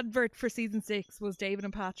whole advert for season 6 was David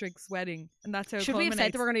and Patrick's wedding, and that's how it Should culminates. we have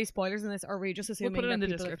said that we're going to do spoilers in this, or are we just assuming we'll put it in the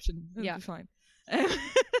description? It'll be fine.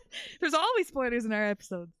 There's always spoilers in our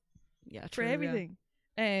episodes. Yeah, true, for everything.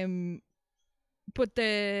 Yeah. But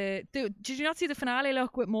did you not see the finale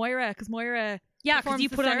look with Moira? Because Moira, because you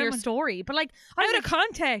put it on your story. But like, out of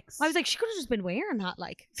context, I was like, she could have just been wearing that.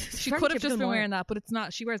 Like, she could have just been wearing that, but it's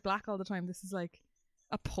not. She wears black all the time. This is like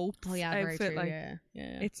a Pope outfit. very true. Like,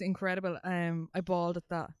 yeah. It's incredible. I bawled at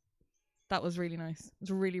that. That was really nice. It was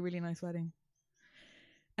a really, really nice wedding.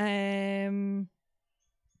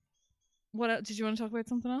 What else? Did you want to talk about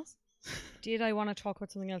something else? Did I want to talk about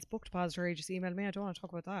something else? Book depository just emailed me. I don't want to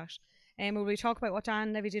talk about that. Will we talk about what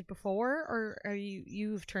Dan Levy did before, or are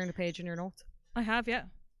you've turned a page in your notes? I have, yeah.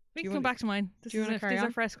 We can come back to mine. These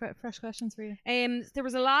are fresh questions for you. There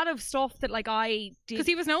was a lot of stuff that like I did because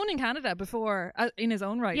he was known in Canada before in his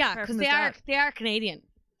own right. Yeah, because they are Canadian.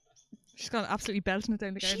 She's got absolutely belting it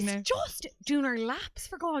down the garden She's now. just doing her laps,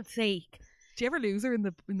 for God's sake. Do you ever lose her in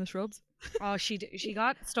the shrubs? Oh, she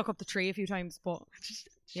got stuck up the tree a few times, but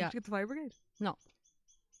She had to get the fire brigade. No,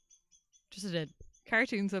 just a did.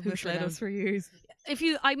 Cartoons have misled us for years.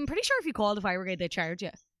 I'm pretty sure if you call the fire brigade, they charge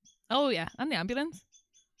you. Oh yeah, and the ambulance.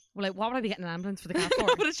 Well, like, what would I be getting an ambulance for the cat for?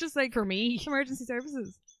 No, but it's just like for me, emergency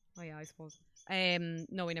services. Oh yeah, I suppose.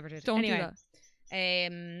 No, we never did. Don't anyway, do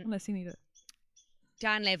that. Unless you need it.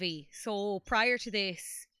 Dan Levy. So prior to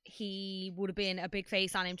this, he would have been a big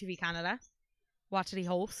face on MTV Canada. What did he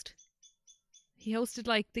host? He hosted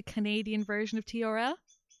like the Canadian version of TRL.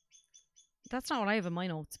 That's not what I have in my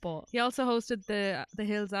notes, but he also hosted the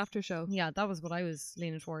Hills After Show. Yeah, that was what I was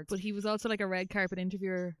leaning towards. But he was also like a red carpet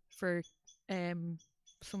interviewer for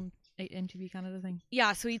some MTV Canada thing.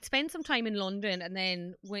 Yeah, so he'd spend some time in London, and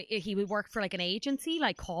then he would work for like an agency,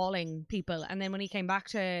 like calling people. And then when he came back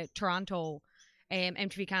to Toronto,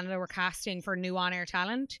 MTV Canada were casting for new on-air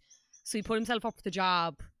talent, so he put himself up for the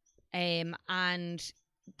job. And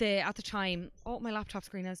at the time, my laptop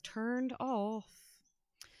screen has turned off.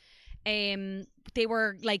 They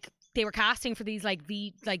were casting for these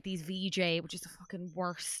these VJ, which is the fucking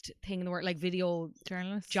worst thing in the world, like video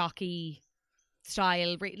journalist jockey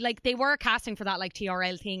style. Like they were casting for that like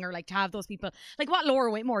TRL thing, or like to have those people, like what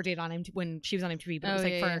Laura Whitmore did on when she was on MTV, but it was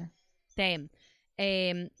like for them.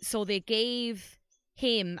 So they gave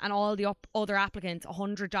him and all the other applicants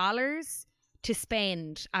 $100 to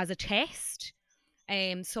spend as a test.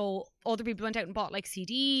 So other people went out and bought like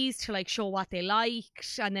CDs to like show what they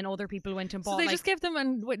liked, and then other people went and bought. So they just give them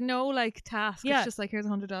and with no like task. Yeah. It's just like, here's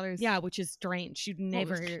 $100. Yeah, which is strange. You'd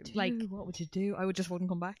never what would you do? I would just wouldn't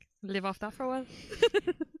come back. Live off that for a while.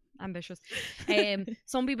 Ambitious.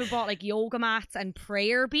 Some people bought like yoga mats and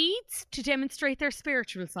prayer beads to demonstrate their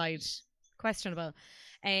spiritual side. Questionable.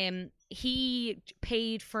 He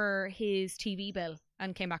paid for his TV bill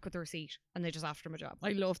and came back with the receipt, and they just offered him a job.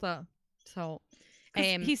 I love that. So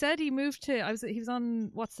he said he moved to he was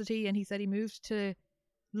on What's the Tea, and he said he moved to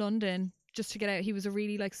London just to get out. He was a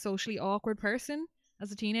really like socially awkward person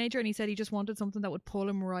as a teenager, and he said he just wanted something that would pull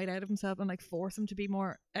him right out of himself and like force him to be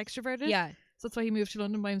more extroverted. Yeah, so that's why he moved to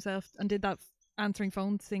London by himself and did that answering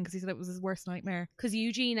phones thing, because he said it was his worst nightmare. Because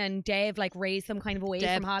Eugene and Dev like raised them kind of away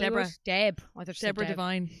from Hollywood. Deborah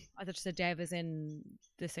Devine. I thought you said Dev is in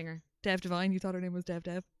the singer. Dev Devine. You thought her name was Dev.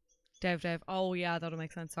 Dev. Oh yeah, that'll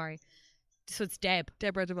make sense. Sorry. So it's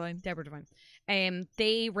Deborah Devine.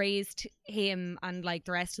 They raised him and like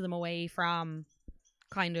the rest of them away from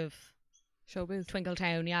kind of showbiz,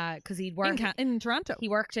 Twinkletown, yeah, because he'd worked in Toronto. He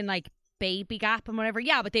worked in like Baby Gap and whatever,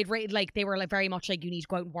 yeah, but they were like very much like, you need to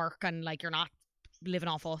go out and work, and like you're not living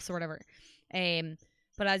off us or whatever.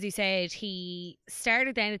 But as you said, he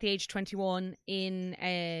started then at the age of 21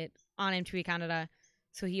 on MTV Canada.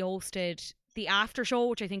 So he hosted the after show,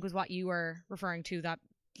 which I think was what you were referring to, that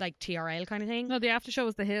like TRL kind of thing. No, the after show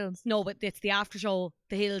was The Hills. No, but it's the after show,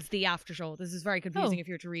 The Hills, the after show. This is very confusing if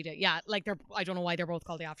you were to read it. Yeah, like I don't know why they're both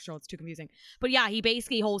called the after show. It's too confusing. But yeah, he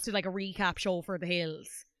basically hosted like a recap show for The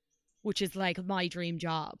Hills, which is like my dream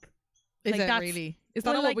job. Is like, it really? Is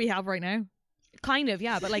that not what we have right now? Kind of,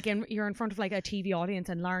 yeah. But like you're in front of like a TV audience,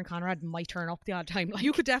 and Lauren Conrad might turn up the odd time. Like,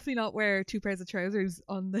 you could definitely not wear 2 pairs of trousers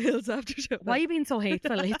on The Hills after show. Why are you being so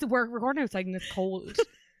hateful? We're recording outside and it's cold.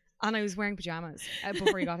 And I was wearing pajamas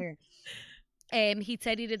before he got here. He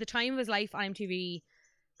said he did the time of his life on MTV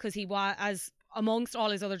because he was, as amongst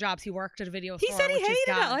all his other jobs, he worked at a video store. He said he hated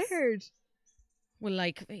it, I heard. Well,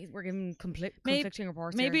 like, we're giving conflicting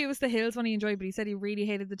reports. Maybe it was The Hills one he enjoyed, but he said he really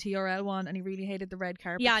hated the TRL one, and he really hated the red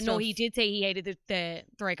carpet stuff. No, he did say he hated the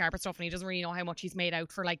red carpet stuff, and he doesn't really know how much he's made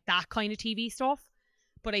out for like that kind of TV stuff.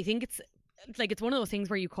 But I think it's one of those things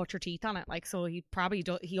where you cut your teeth on it. Like, so he probably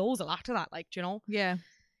he owes a lot to that. Like, do you know? Yeah.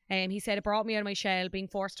 He said it brought me out of my shell. Being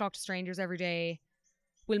forced to talk to strangers every day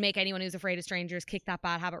will make anyone who's afraid of strangers kick that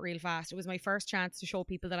bad habit real fast. It was my first chance to show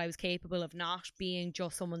people that I was capable of not being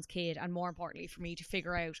just someone's kid, and more importantly for me to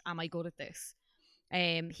figure out, am I good at this?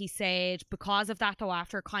 He said because of that, though,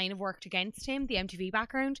 after it kind of worked against him, the MTV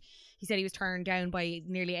background, he said he was turned down by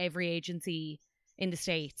nearly every agency in the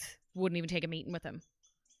States. Wouldn't even take a meeting with him.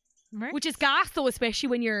 Right. Which is gas though, especially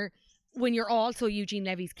when you're when you're also Eugene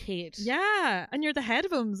Levy's kid. Yeah, and you're the head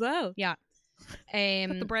of him as well. Yeah.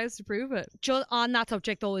 Got the brows to prove it. Just on that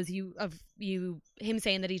subject though, is him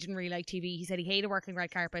saying that he didn't really like TV. He said he hated working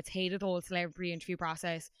red carpets, hated the whole celebrity interview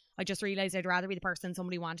process. I just realised I'd rather be the person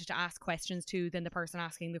somebody wanted to ask questions to than the person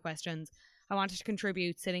asking the questions. I wanted to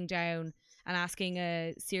contribute sitting down and asking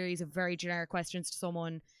a series of very generic questions to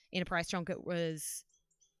someone in a press junket was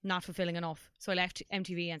not fulfilling enough. So I left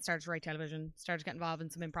MTV and started to write television, started to get involved in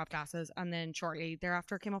some improv classes, and then shortly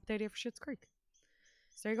thereafter came up with the idea for Schitt's Creek.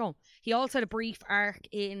 So there you go. He also had a brief arc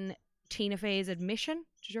in Tina Fey's Admission.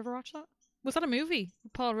 Did you ever watch that? Was that a movie?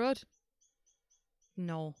 Paul Rudd?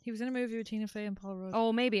 No. He was in a movie with Tina Fey and Paul Rudd.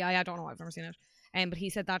 Oh, maybe. I don't know. I've never seen it. But he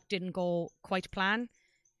said that didn't go quite to plan.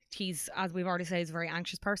 He's, as we've already said, he's a very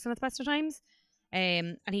anxious person at the best of times.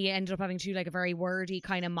 And he ended up having to do like a very wordy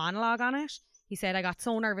kind of monologue on it. He said, I got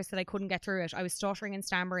so nervous that I couldn't get through it. I was stuttering and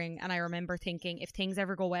stammering, and I remember thinking, if things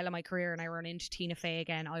ever go well in my career and I run into Tina Fey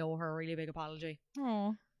again, I owe her a really big apology.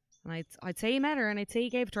 Oh. And I'd say he met her, and I'd say he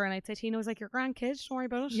gave it to her, and I'd say Tina was like your grandkid, don't worry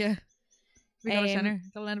about it. Yeah. We got a tenner.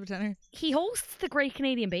 Got a land of a tenner. He hosts the Great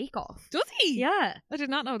Canadian Bake Off. Does he? Yeah. I did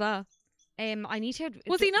not know that. I need to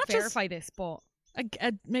was he not verify this, but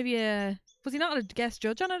was he not a guest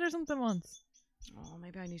judge on it or something once? Oh,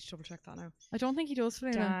 maybe I need to double check that now. I don't think he does.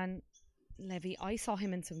 Dan Levy. I saw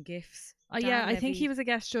him in some GIFs. Yeah, I think he was a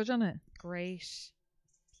guest judge on it. Great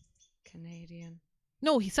Canadian.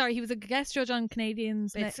 No, he was a guest judge on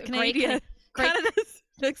Canadians. It's Canadian. Canada's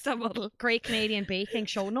next top model. Great Canadian Baking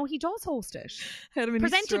Show. No, he does host it.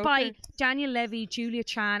 Presented by Daniel Levy, Julia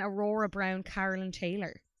Chan, Aurora Brown, Carolyn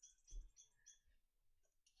Taylor.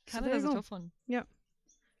 Canada's a tough one. Yeah.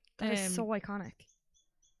 That is so iconic.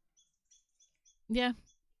 Yeah.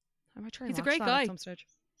 I might try. He's a great guy. At some stage.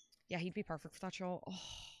 Yeah, he'd be perfect for that show. Oh.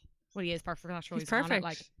 Well, he is perfect for that show. He's perfect. On it,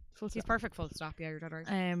 like, he's perfect. Full stop. Yeah, you're dead right.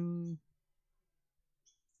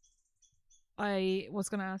 I was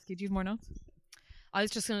going to ask you, do you have more notes? I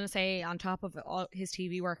was just going to say, on top of all his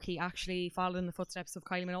TV work, he actually followed in the footsteps of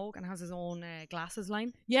Kylie Minogue and has his own glasses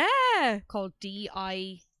line. Yeah. Called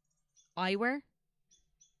DII Eyewear.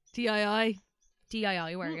 DII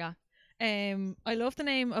Eyewear, yeah. I love the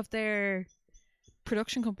name of their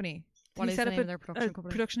production company. What is the name of their production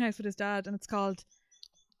company? Production house with his dad, and it's called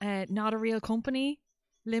Not a Real Company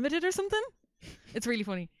Limited or something. It's really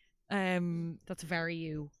funny. That's very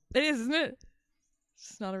you. It is, isn't it?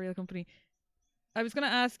 It's not a real company. I was going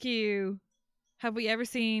to ask you, have we ever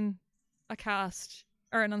seen a cast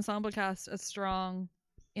or an ensemble cast as strong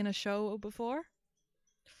in a show before?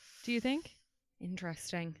 Do you think?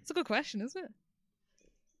 Interesting. It's a good question, isn't it?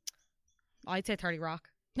 I'd say 30 Rock.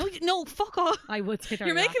 No, fuck off. I would say 30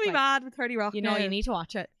 You're Rock. making me mad with 30 Rock. You know, you need to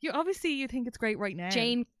watch it. You think it's great right now.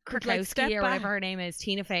 Jane Krakowski or whatever her name is,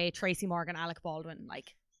 Tina Fey, Tracy Morgan, Alec Baldwin,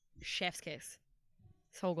 like chef's kiss.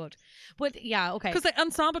 So good. But yeah, okay. Because the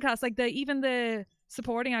ensemble cast, like even the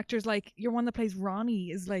supporting actors, like your one that plays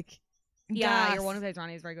Ronnie is like yeah, your one who plays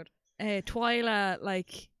Ronnie is very good. Twyla,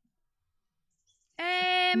 like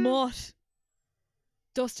Mutt,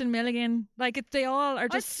 Dustin Milligan, like they all are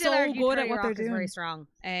just so good at what they're doing. Very strong.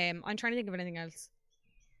 I'm trying to think of anything else.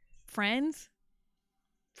 Friends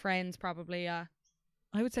probably. Yeah,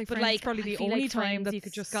 I would say but Friends like, is probably the only time that you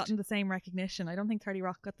could just gotten the same recognition. I don't think 30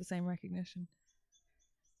 Rock got the same recognition.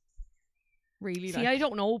 Really? See, I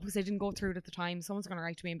don't know because I didn't go through it at the time. Someone's gonna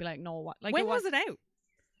write to me and be like, "No, what? Like, when was it out?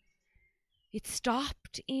 It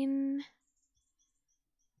stopped in.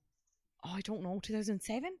 Oh, I don't know.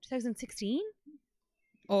 2007, 2016.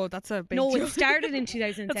 Oh, that's a big. No, it started in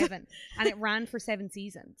 2007 and it ran for 7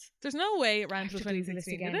 seasons. There's no way it ran till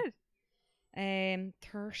 2016, did it?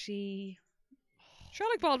 30.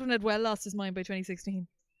 Alec Baldwin had well lost his mind by 2016.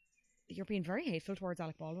 You're being very hateful towards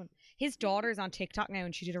Alec Baldwin. His daughter's on TikTok now,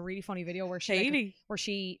 and she did a really funny video where she's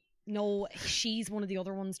one of the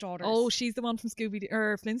other one's daughters. Oh, she's the one from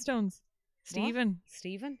Flintstones.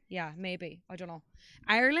 Stephen? Yeah, maybe. I don't know.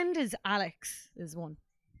 Ireland is Alex is one.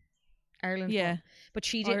 Ireland, yeah. One. But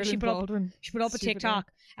she put up a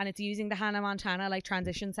TikTok, and it's using the Hannah Montana like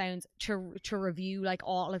transition sounds to review like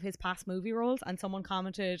all of his past movie roles. And someone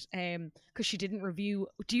commented because she didn't review.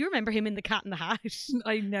 Do you remember him in The Cat in the Hat?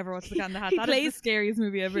 I never watched The Cat in the Hat. That is the scariest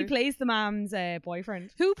movie ever. He plays the mom's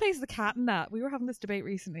boyfriend. Who plays the cat in that? We were having this debate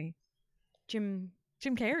recently. Jim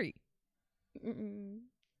Carrey.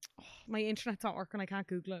 Oh, my internet's not working. I can't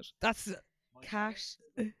Google it. That's Cat.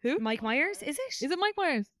 Who? Mike Myers? Is it? Is it Mike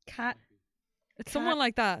Myers? Cat. It's someone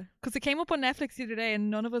like that. Because it came up on Netflix the other day and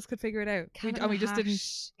none of us could figure it out. We just didn't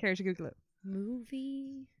care to Google it.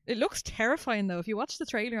 Movie. It looks terrifying though. If you watch the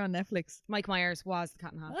trailer on Netflix. Mike Myers was the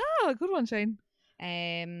Cat in the Hat. Oh, good one, Shane.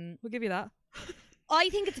 We'll give you that. I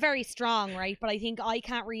think it's very strong, right? But I think I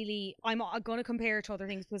can't really. I'm going to compare it to other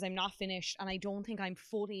things because I'm not finished, and I don't think I'm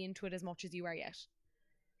fully into it as much as you are yet.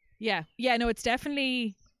 Yeah. No, it's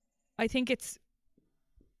definitely. I think it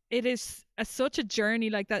is such a journey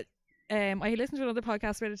like that. I listened to another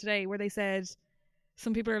podcast about it today where they said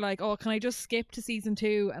some people are like, "Oh, can I just skip to season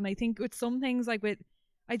 2?" And I think with some things, like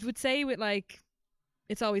I would say with like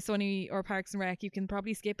It's Always Sunny or Parks and Rec, you can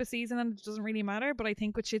probably skip a season and it doesn't really matter. But I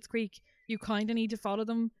think with Schitt's Creek, you kind of need to follow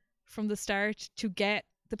them from the start to get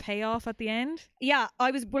the payoff at the end. Yeah,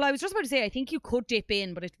 I was just about to say, I think you could dip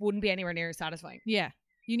in, but it wouldn't be anywhere near as satisfying. Yeah.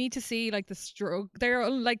 You need to see like the struggle. They're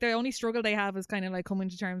like the only struggle they have is kind of like coming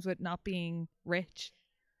to terms with not being rich.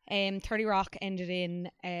 30 Rock ended in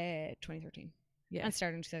 2013. Yeah. And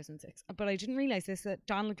started in 2006. But I didn't realise this, that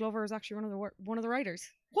Donald Glover was actually one of the writers.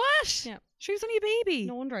 What? Yeah. She was only a baby.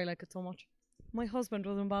 No wonder I like it so much. My husband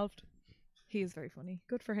was involved. He is very funny.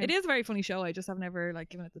 Good for him. It is a very funny show. I just have never like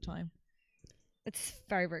given it the time. It's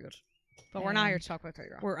very, very good. But we're not here to talk about 30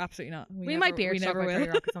 Rock. We're absolutely not. We might be here to talk about 30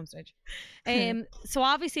 Rock at some stage. So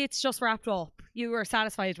obviously it's just wrapped up. You were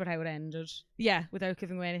satisfied with how it ended. Yeah. Without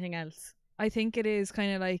giving away anything else. I think it is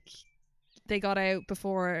kind of like they got out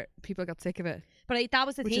before people got sick of it. But that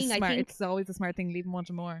was the Which thing. Is smart. I think it's always a smart thing. Leave them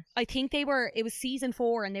wanting more. I think it was season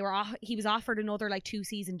 4 and he was offered another like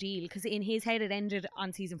 2-season deal because in his head it ended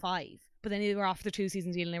on season 5. But then they were offered the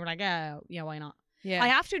 2-season deal and they were like, yeah, why not? Yeah. I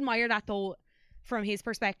have to admire that though, from his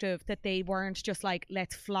perspective, that they weren't just like,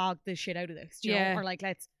 let's flog the shit out of this, you know? Or like,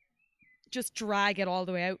 let's just drag it all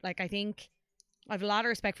the way out. Like, I think I have a lot of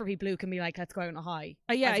respect for people who can be like, let's go out on a high.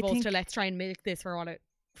 As opposed to let's try and milk this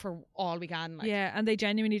for all we can. Like. Yeah, and they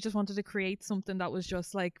genuinely just wanted to create something that was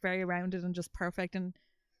just like very rounded and just perfect and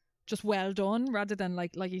just well done, rather than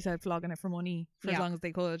like you said, flogging it for money for as long as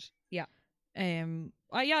they could. Yeah.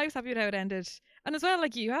 I was happy with how it ended. And as well,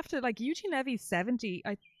 like you have to, like Eugene Levy's 70.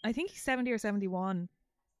 I think he's 70 or 71.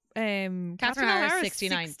 Catherine O'Hara's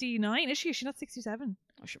 69. 69. Is she? Is she not 67?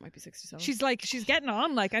 Oh, she might be 67. She's getting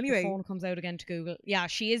on, like, anyway. The phone comes out again to Google. Yeah,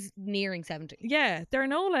 she is nearing 70. Yeah, there are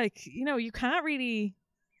no, like, you know, you can't really,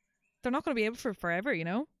 they're not going to be able for forever, you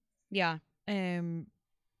know? Yeah.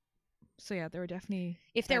 So yeah, they were definitely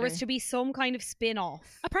if there was to be some kind of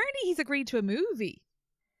spin-off. Apparently he's agreed to a movie.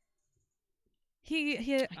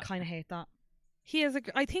 I kind of hate that. He has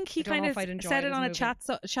I think he kind of said it on a chat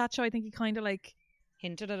show. I think he kind of like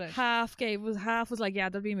hinted at it. Half was like, yeah,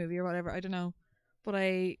 there'll be a movie or whatever. I don't know. But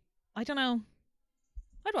I don't know.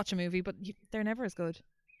 I'd watch a movie, but they're never as good.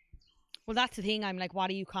 Well, that's the thing. I'm like, what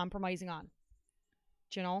are you compromising on?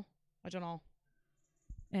 Do you know? I don't know.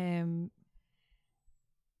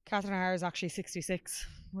 Catherine O'Hara is actually 66.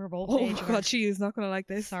 We're both. Oh God, she is not going to like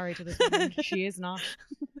this. Sorry to this woman. She is not.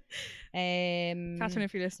 Catherine,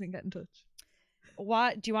 if you're listening, get in touch.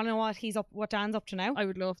 What do you want to know? What Dan's up to now? I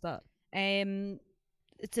would love that.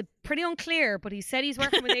 It's pretty unclear, but he said he's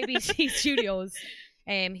working with ABC Studios.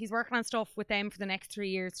 He's working on stuff with them for the next 3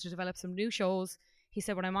 years to develop some new shows. He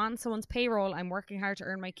said, when I'm on someone's payroll, I'm working hard to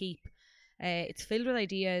earn my keep. It's filled with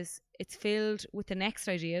ideas. It's filled with the next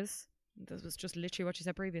ideas. This was just literally what you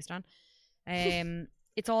said previous, Dan.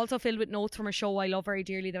 It's also filled with notes from a show I love very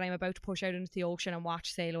dearly that I'm about to push out into the ocean and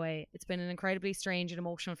watch sail away. It's been an incredibly strange and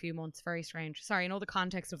emotional few months. Very strange. Sorry, I know the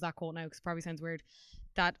context of that quote now because it probably sounds weird.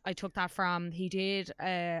 That I took that from, he did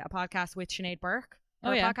a podcast with Sinead Burke.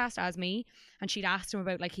 Her podcast as me. And she'd asked him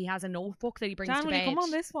about, like, he has a notebook that he brings to bed. Will you come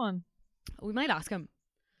on this one? We might ask him.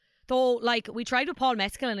 Though, like, we tried with Paul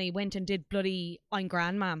Mescal and he went and did bloody I'm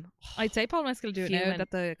Grand Ma'am. I'd say Paul Mescal do it now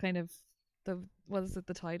that the kind of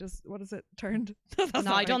the tide is, what is it, turned?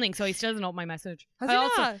 No, I don't think so. He still doesn't open my message.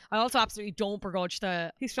 I also absolutely don't begrudge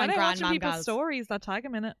the He's trying to watch people's stories that tag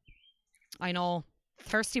him in it. I know.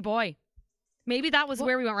 Thirsty boy. Maybe that was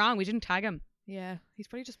where we went wrong. We didn't tag him. Yeah, he's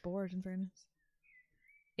probably just bored, in fairness.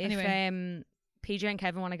 If PJ and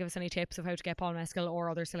Kevin want to give us any tips of how to get Paul Mescal or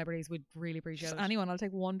other celebrities, we'd really appreciate it. Anyone, I'll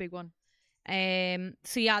take one big one.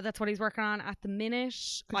 So yeah, that's what he's working on at the minute.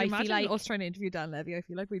 Could you imagine us trying to interview Dan Levy? I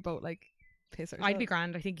feel like we'd both like piss ourselves. I'd be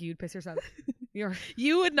grand. I think you'd piss yourself.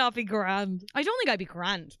 You would not be grand. I don't think I'd be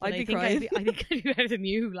grand. I'd be crying. I think I'd be better than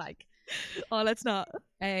you. Like, oh, let's not.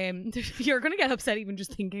 You're gonna get upset even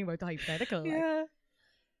just thinking about the hypothetical. Yeah.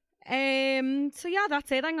 So yeah,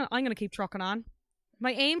 that's it. I'm gonna keep trucking on.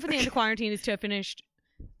 My aim for the end of quarantine is to have finished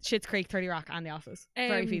Schitt's Creek, 30 Rock, and The Office.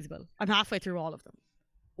 Very feasible. I'm halfway through all of them.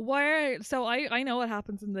 So I know what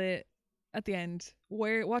happens at the end.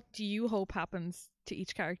 What do you hope happens to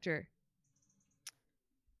each character?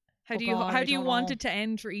 How do you want it to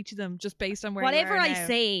end for each of them, just based on where whatever you are I now?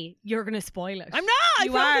 say, you're gonna spoil it. I'm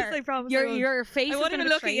You promise, are. I promise. Your face I is won't going even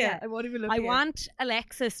to look at you. I won't even look I at you. want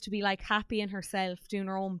Alexis to be like happy in herself, doing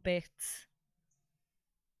her own bits.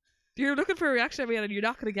 You're looking for a reaction, Ariana, and you're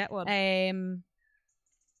not going to get one.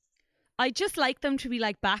 I just like them to be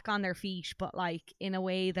like back on their feet, but like in a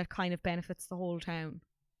way that kind of benefits the whole town.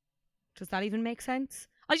 Does that even make sense?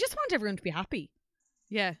 I just want everyone to be happy.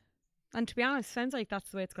 Yeah. And to be honest, sounds like that's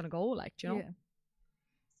the way it's going to go, like, do you know?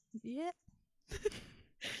 Yeah.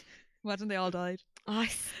 Imagine they all died. Oh,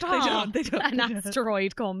 stop. They don't. An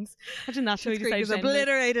asteroid comes. Imagine that show Schitt's Creek is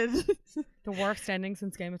obliterated. The worst ending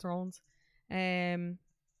since Game of Thrones.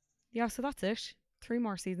 Yeah, so that's it. 3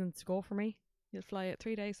 more seasons to go for me. You'll fly it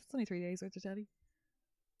 3 days. It's only 3 days worth of telly.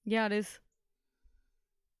 Yeah, it is.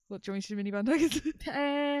 What, do you want me to do mini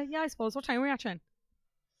bandwagons? Yeah, I suppose. What time are we at, Shane?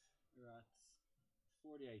 We're at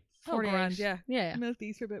 48. 48. Grand, yeah. Yeah. Milk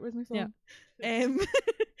these for a bit. Where's my phone? Yeah.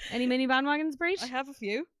 Any mini bandwagons, Breach? I have a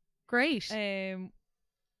few. Great. I'm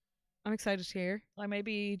excited to hear. I may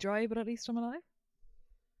be dry, but at least I'm alive.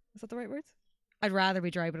 Is that the right words? I'd rather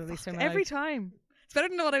be dry, but at least I'm alive. Every time. It's better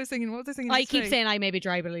than what I was thinking. What was I thinking? I keep saying I may be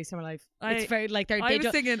dry, but at least I'm alive. It's very like I was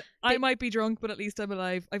thinking I might be drunk, but at least I'm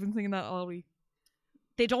alive. I've been thinking that all week.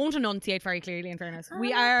 They don't enunciate very clearly, in fairness.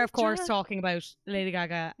 We are, of course, talking about Lady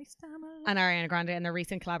Gaga and Ariana Grande and their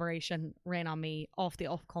recent collaboration, Rain on Me, off the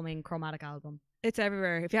upcoming Chromatic album. It's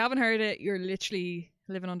everywhere. If you haven't heard it, you're literally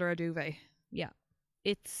living under a duvet. Yeah.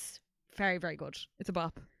 It's very, very good. It's a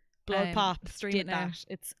bop. Blood Pop stream did it now. that.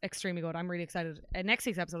 It's extremely good. I'm really excited. Next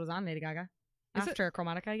week's episode is on Lady Gaga. Is After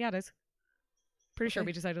Chromatica. Yeah, it is. Pretty sure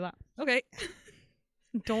we decided that. Okay.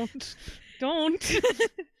 Don't.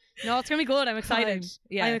 No, it's going to be good. I'm excited.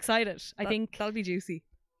 Yeah. I'm excited. I think that'll be juicy.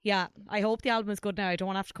 Yeah, I hope the album is good now. I don't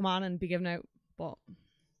want to have to come on and be given out, but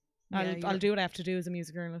I'll do what I have to do as a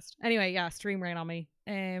music journalist. Anyway, yeah, stream Rain on Me.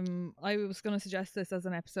 I was going to suggest this as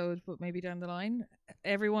an episode, but maybe down the line.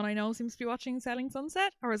 Everyone I know seems to be watching Selling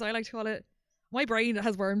Sunset, or as I like to call it, my brain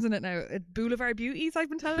has worms in it now. Boulevard Beauties, I've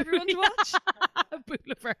been telling everyone to watch.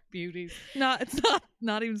 Boulevard Beauties. No, it's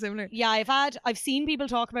not even similar. Yeah, I've seen people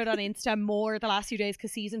talk about it on Insta more the last few days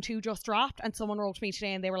because season 2 just dropped, and someone wrote to me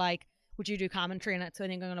today and they were like, would you do commentary in it? So I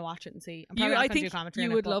think I'm going to watch it and see. I think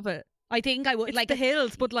you would love it. I think I would. It's like the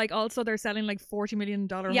Hills, but like also they're selling like $40 million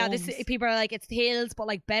yeah, homes. People are like, it's the Hills, but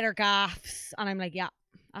like better gaffs. And I'm like, yeah,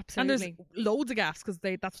 absolutely. And there's loads of gaffs because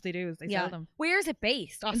that's what they do is they sell them. Where is it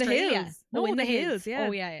based? Australia? In the Hills. No, in the Hills, yeah.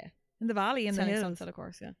 Oh, yeah. In the valley, in the Hills. Sunset, of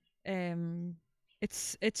course, yeah.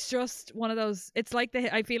 It's just one of those. It's like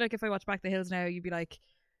I feel like if I watch back the Hills now, you'd be like,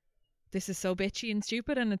 this is so bitchy and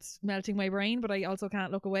stupid, and it's melting my brain, but I also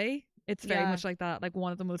can't look away. It's very much like that. Like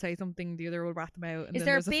one of them will say something, the other will rat them out, and then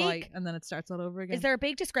there's a fight, and then it starts all over again. Is there a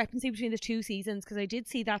big discrepancy between the 2 seasons? Because I did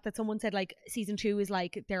see that someone said like season 2 is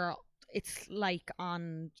like it's like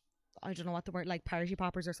on, I don't know what the word, like party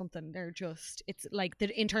poppers or something. They're just, it's like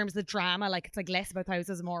in terms of the drama, like it's like less about the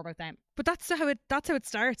houses and more about them. But that's how it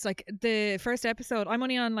starts. Like the first episode, I'm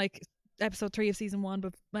only on like episode 3 of season 1,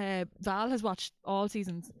 but Val has watched all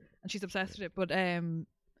seasons and she's obsessed with it. But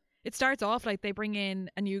it starts off like they bring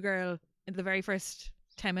in a new girl in the very first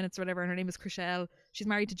 10 minutes or whatever, and her name is Chriselle. She's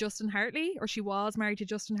married to Justin Hartley, or she was married to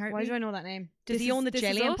Justin Hartley. Why do I know that name? Does he own the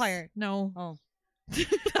Jelly Empire? No. Oh.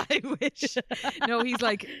 I wish. No, he's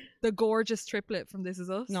like the gorgeous triplet from This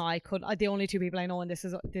Is Us. No, I could. The only 2 people I know in This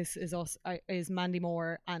Is Us is Mandy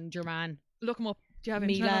Moore and your man. Look him up. Do you have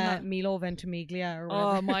internet on that? Milo Ventimiglia or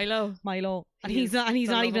whatever. Oh, Milo. And he's not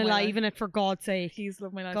even alive in it, for God's sake. He's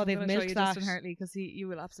Love My Life. God, they've milked that. Justin Hartley, because you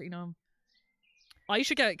will absolutely know him. I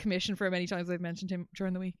should get commission for how many times I've mentioned him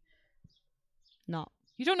during the week. No.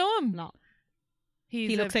 You don't know him? No.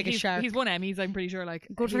 He looks like a shark. He's won Emmys, I'm pretty sure. Like,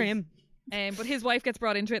 good for him. But his wife gets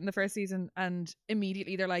brought into it in the first season, and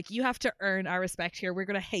immediately they're like, you have to earn our respect here. We're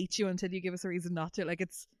going to hate you until you give us a reason not to. Like,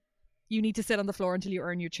 you need to sit on the floor until you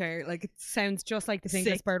earn your chair. Like, it sounds just like the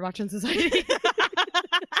Singles Birdwatching Society.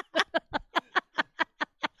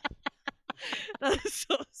 That is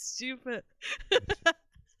so stupid.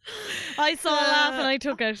 I saw a laugh and I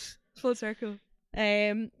took it. Full circle.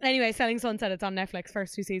 Anyway, Selling Sunset, it's on Netflix,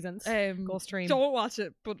 first 2 seasons. Go stream. Don't watch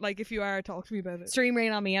it, but like if you are, talk to me about it. Stream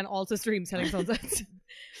Rain on Me and also stream Selling Sunset.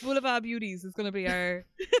 Boulevard Beauties is going to be our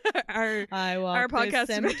I walk our podcast.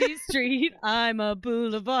 This empty street. I'm a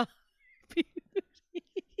Boulevard Beauty.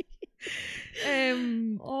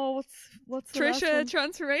 What's the Trisha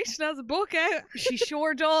Transformation has a book out. She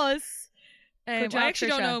sure does. I actually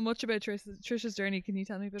don't know much about Trisha's journey. Can you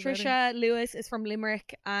tell me about Trisha Lewis is from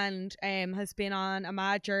Limerick and has been on a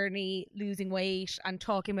mad journey losing weight and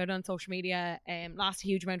talking about it on social media. Lost a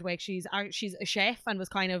huge amount of weight. She's a chef and was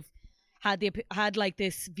kind of had like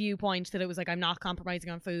this viewpoint that it was like, I'm not compromising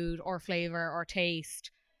on food or flavor or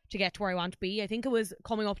taste to get to where I want to be. I think it was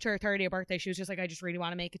coming up to her 30th birthday. She was just like, I just really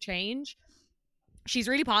want to make a change. She's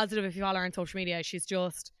really positive. If you follow her on social media, she's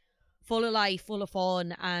just full of life, full of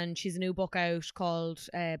fun, and she's a new book out called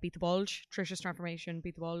Beat the Bulge, Trisha's Transformation,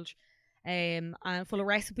 Beat the Bulge, and full of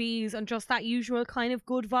recipes and just that usual kind of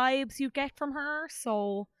good vibes you get from her.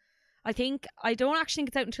 So I don't actually think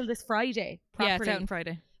it's out until this Friday properly. Yeah, it's out on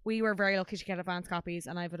Friday. We were very lucky to get advance copies,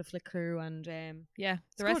 and I've had a flick through, and the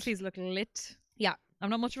recipes look lit. Yeah. I'm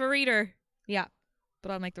not much of a reader. Yeah. But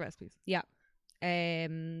I'll make the recipes. Yeah.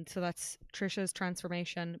 So that's Trisha's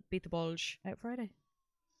Transformation, Beat the Bulge. Out Friday.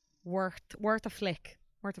 Worth a flick.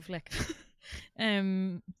 Worth a flick.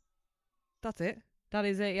 That's it. That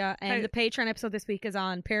is it, yeah. And the Patreon episode this week is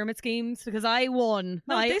on pyramid schemes because I won.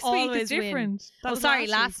 No, this week is different.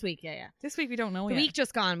 Last week. Yeah. This week we don't know the yet. week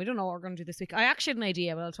just gone. We don't know what we're going to do this week. I actually had an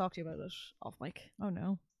idea, but I'll talk to you about it off mic. Oh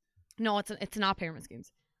no. No, it's not pyramid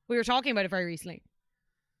schemes. We were talking about it very recently.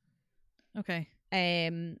 Okay.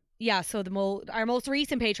 Yeah, so our most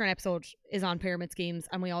recent Patreon episode is on pyramid schemes,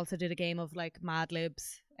 and we also did a game of like Mad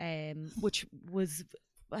Libs, which was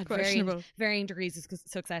varying degrees of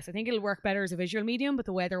success. I think it'll work better as a visual medium, but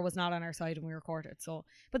the weather was not on our side when we recorded. So,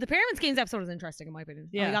 but the pyramid schemes episode was interesting in my opinion.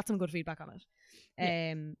 Yeah, we got some good feedback on it.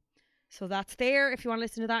 Yeah. So that's there if you want to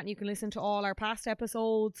listen to that, and you can listen to all our past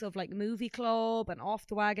episodes of like Movie Club and Off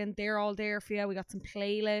the Wagon. They're all there for you. We got some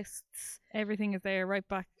playlists. Everything is there right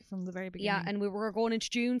back from the very beginning. Yeah, and we're going into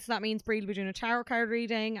June, so that means Brie will be doing a tarot card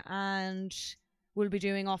reading, and we'll be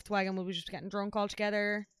doing Off the Wagon. We'll be just getting drunk all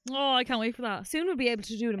together. Oh, I can't wait for that. Soon we'll be able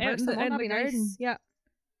to do it in person. Won't that be nice? Yeah.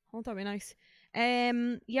 Won't that be nice?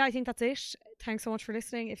 Yeah, I think that's it. Thanks so much for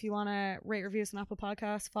listening. If you want to rate, review us on Apple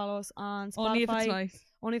Podcasts, follow us on Spotify. Only if it's nice.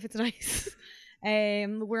 Only if it's nice.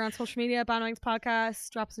 We're on social media, Bandwagon's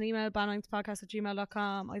Podcast. Drop us an email,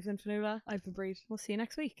 bandwagonspodcast@gmail.com. I've been Fanula. I've been Breed. We'll see you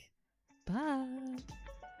next week. Bye.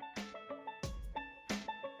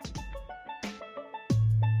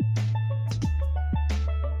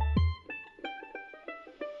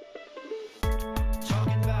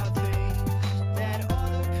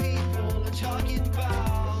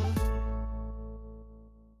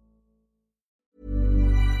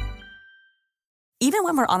 Even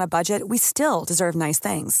when we're on a budget, we still deserve nice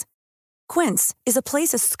things. Quince is a place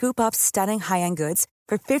to scoop up stunning high-end goods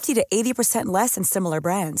for 50 to 80% less than similar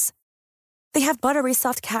brands. They have buttery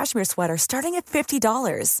soft cashmere sweaters starting at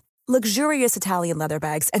 $50, luxurious Italian leather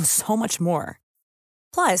bags, and so much more.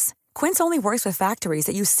 Plus, Quince only works with factories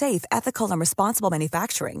that use safe, ethical, and responsible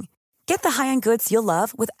manufacturing. Get the high-end goods you'll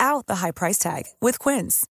love without the high price tag with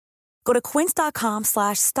Quince. Go to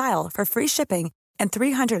quince.com/style for free shipping and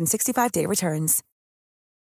 365-day returns.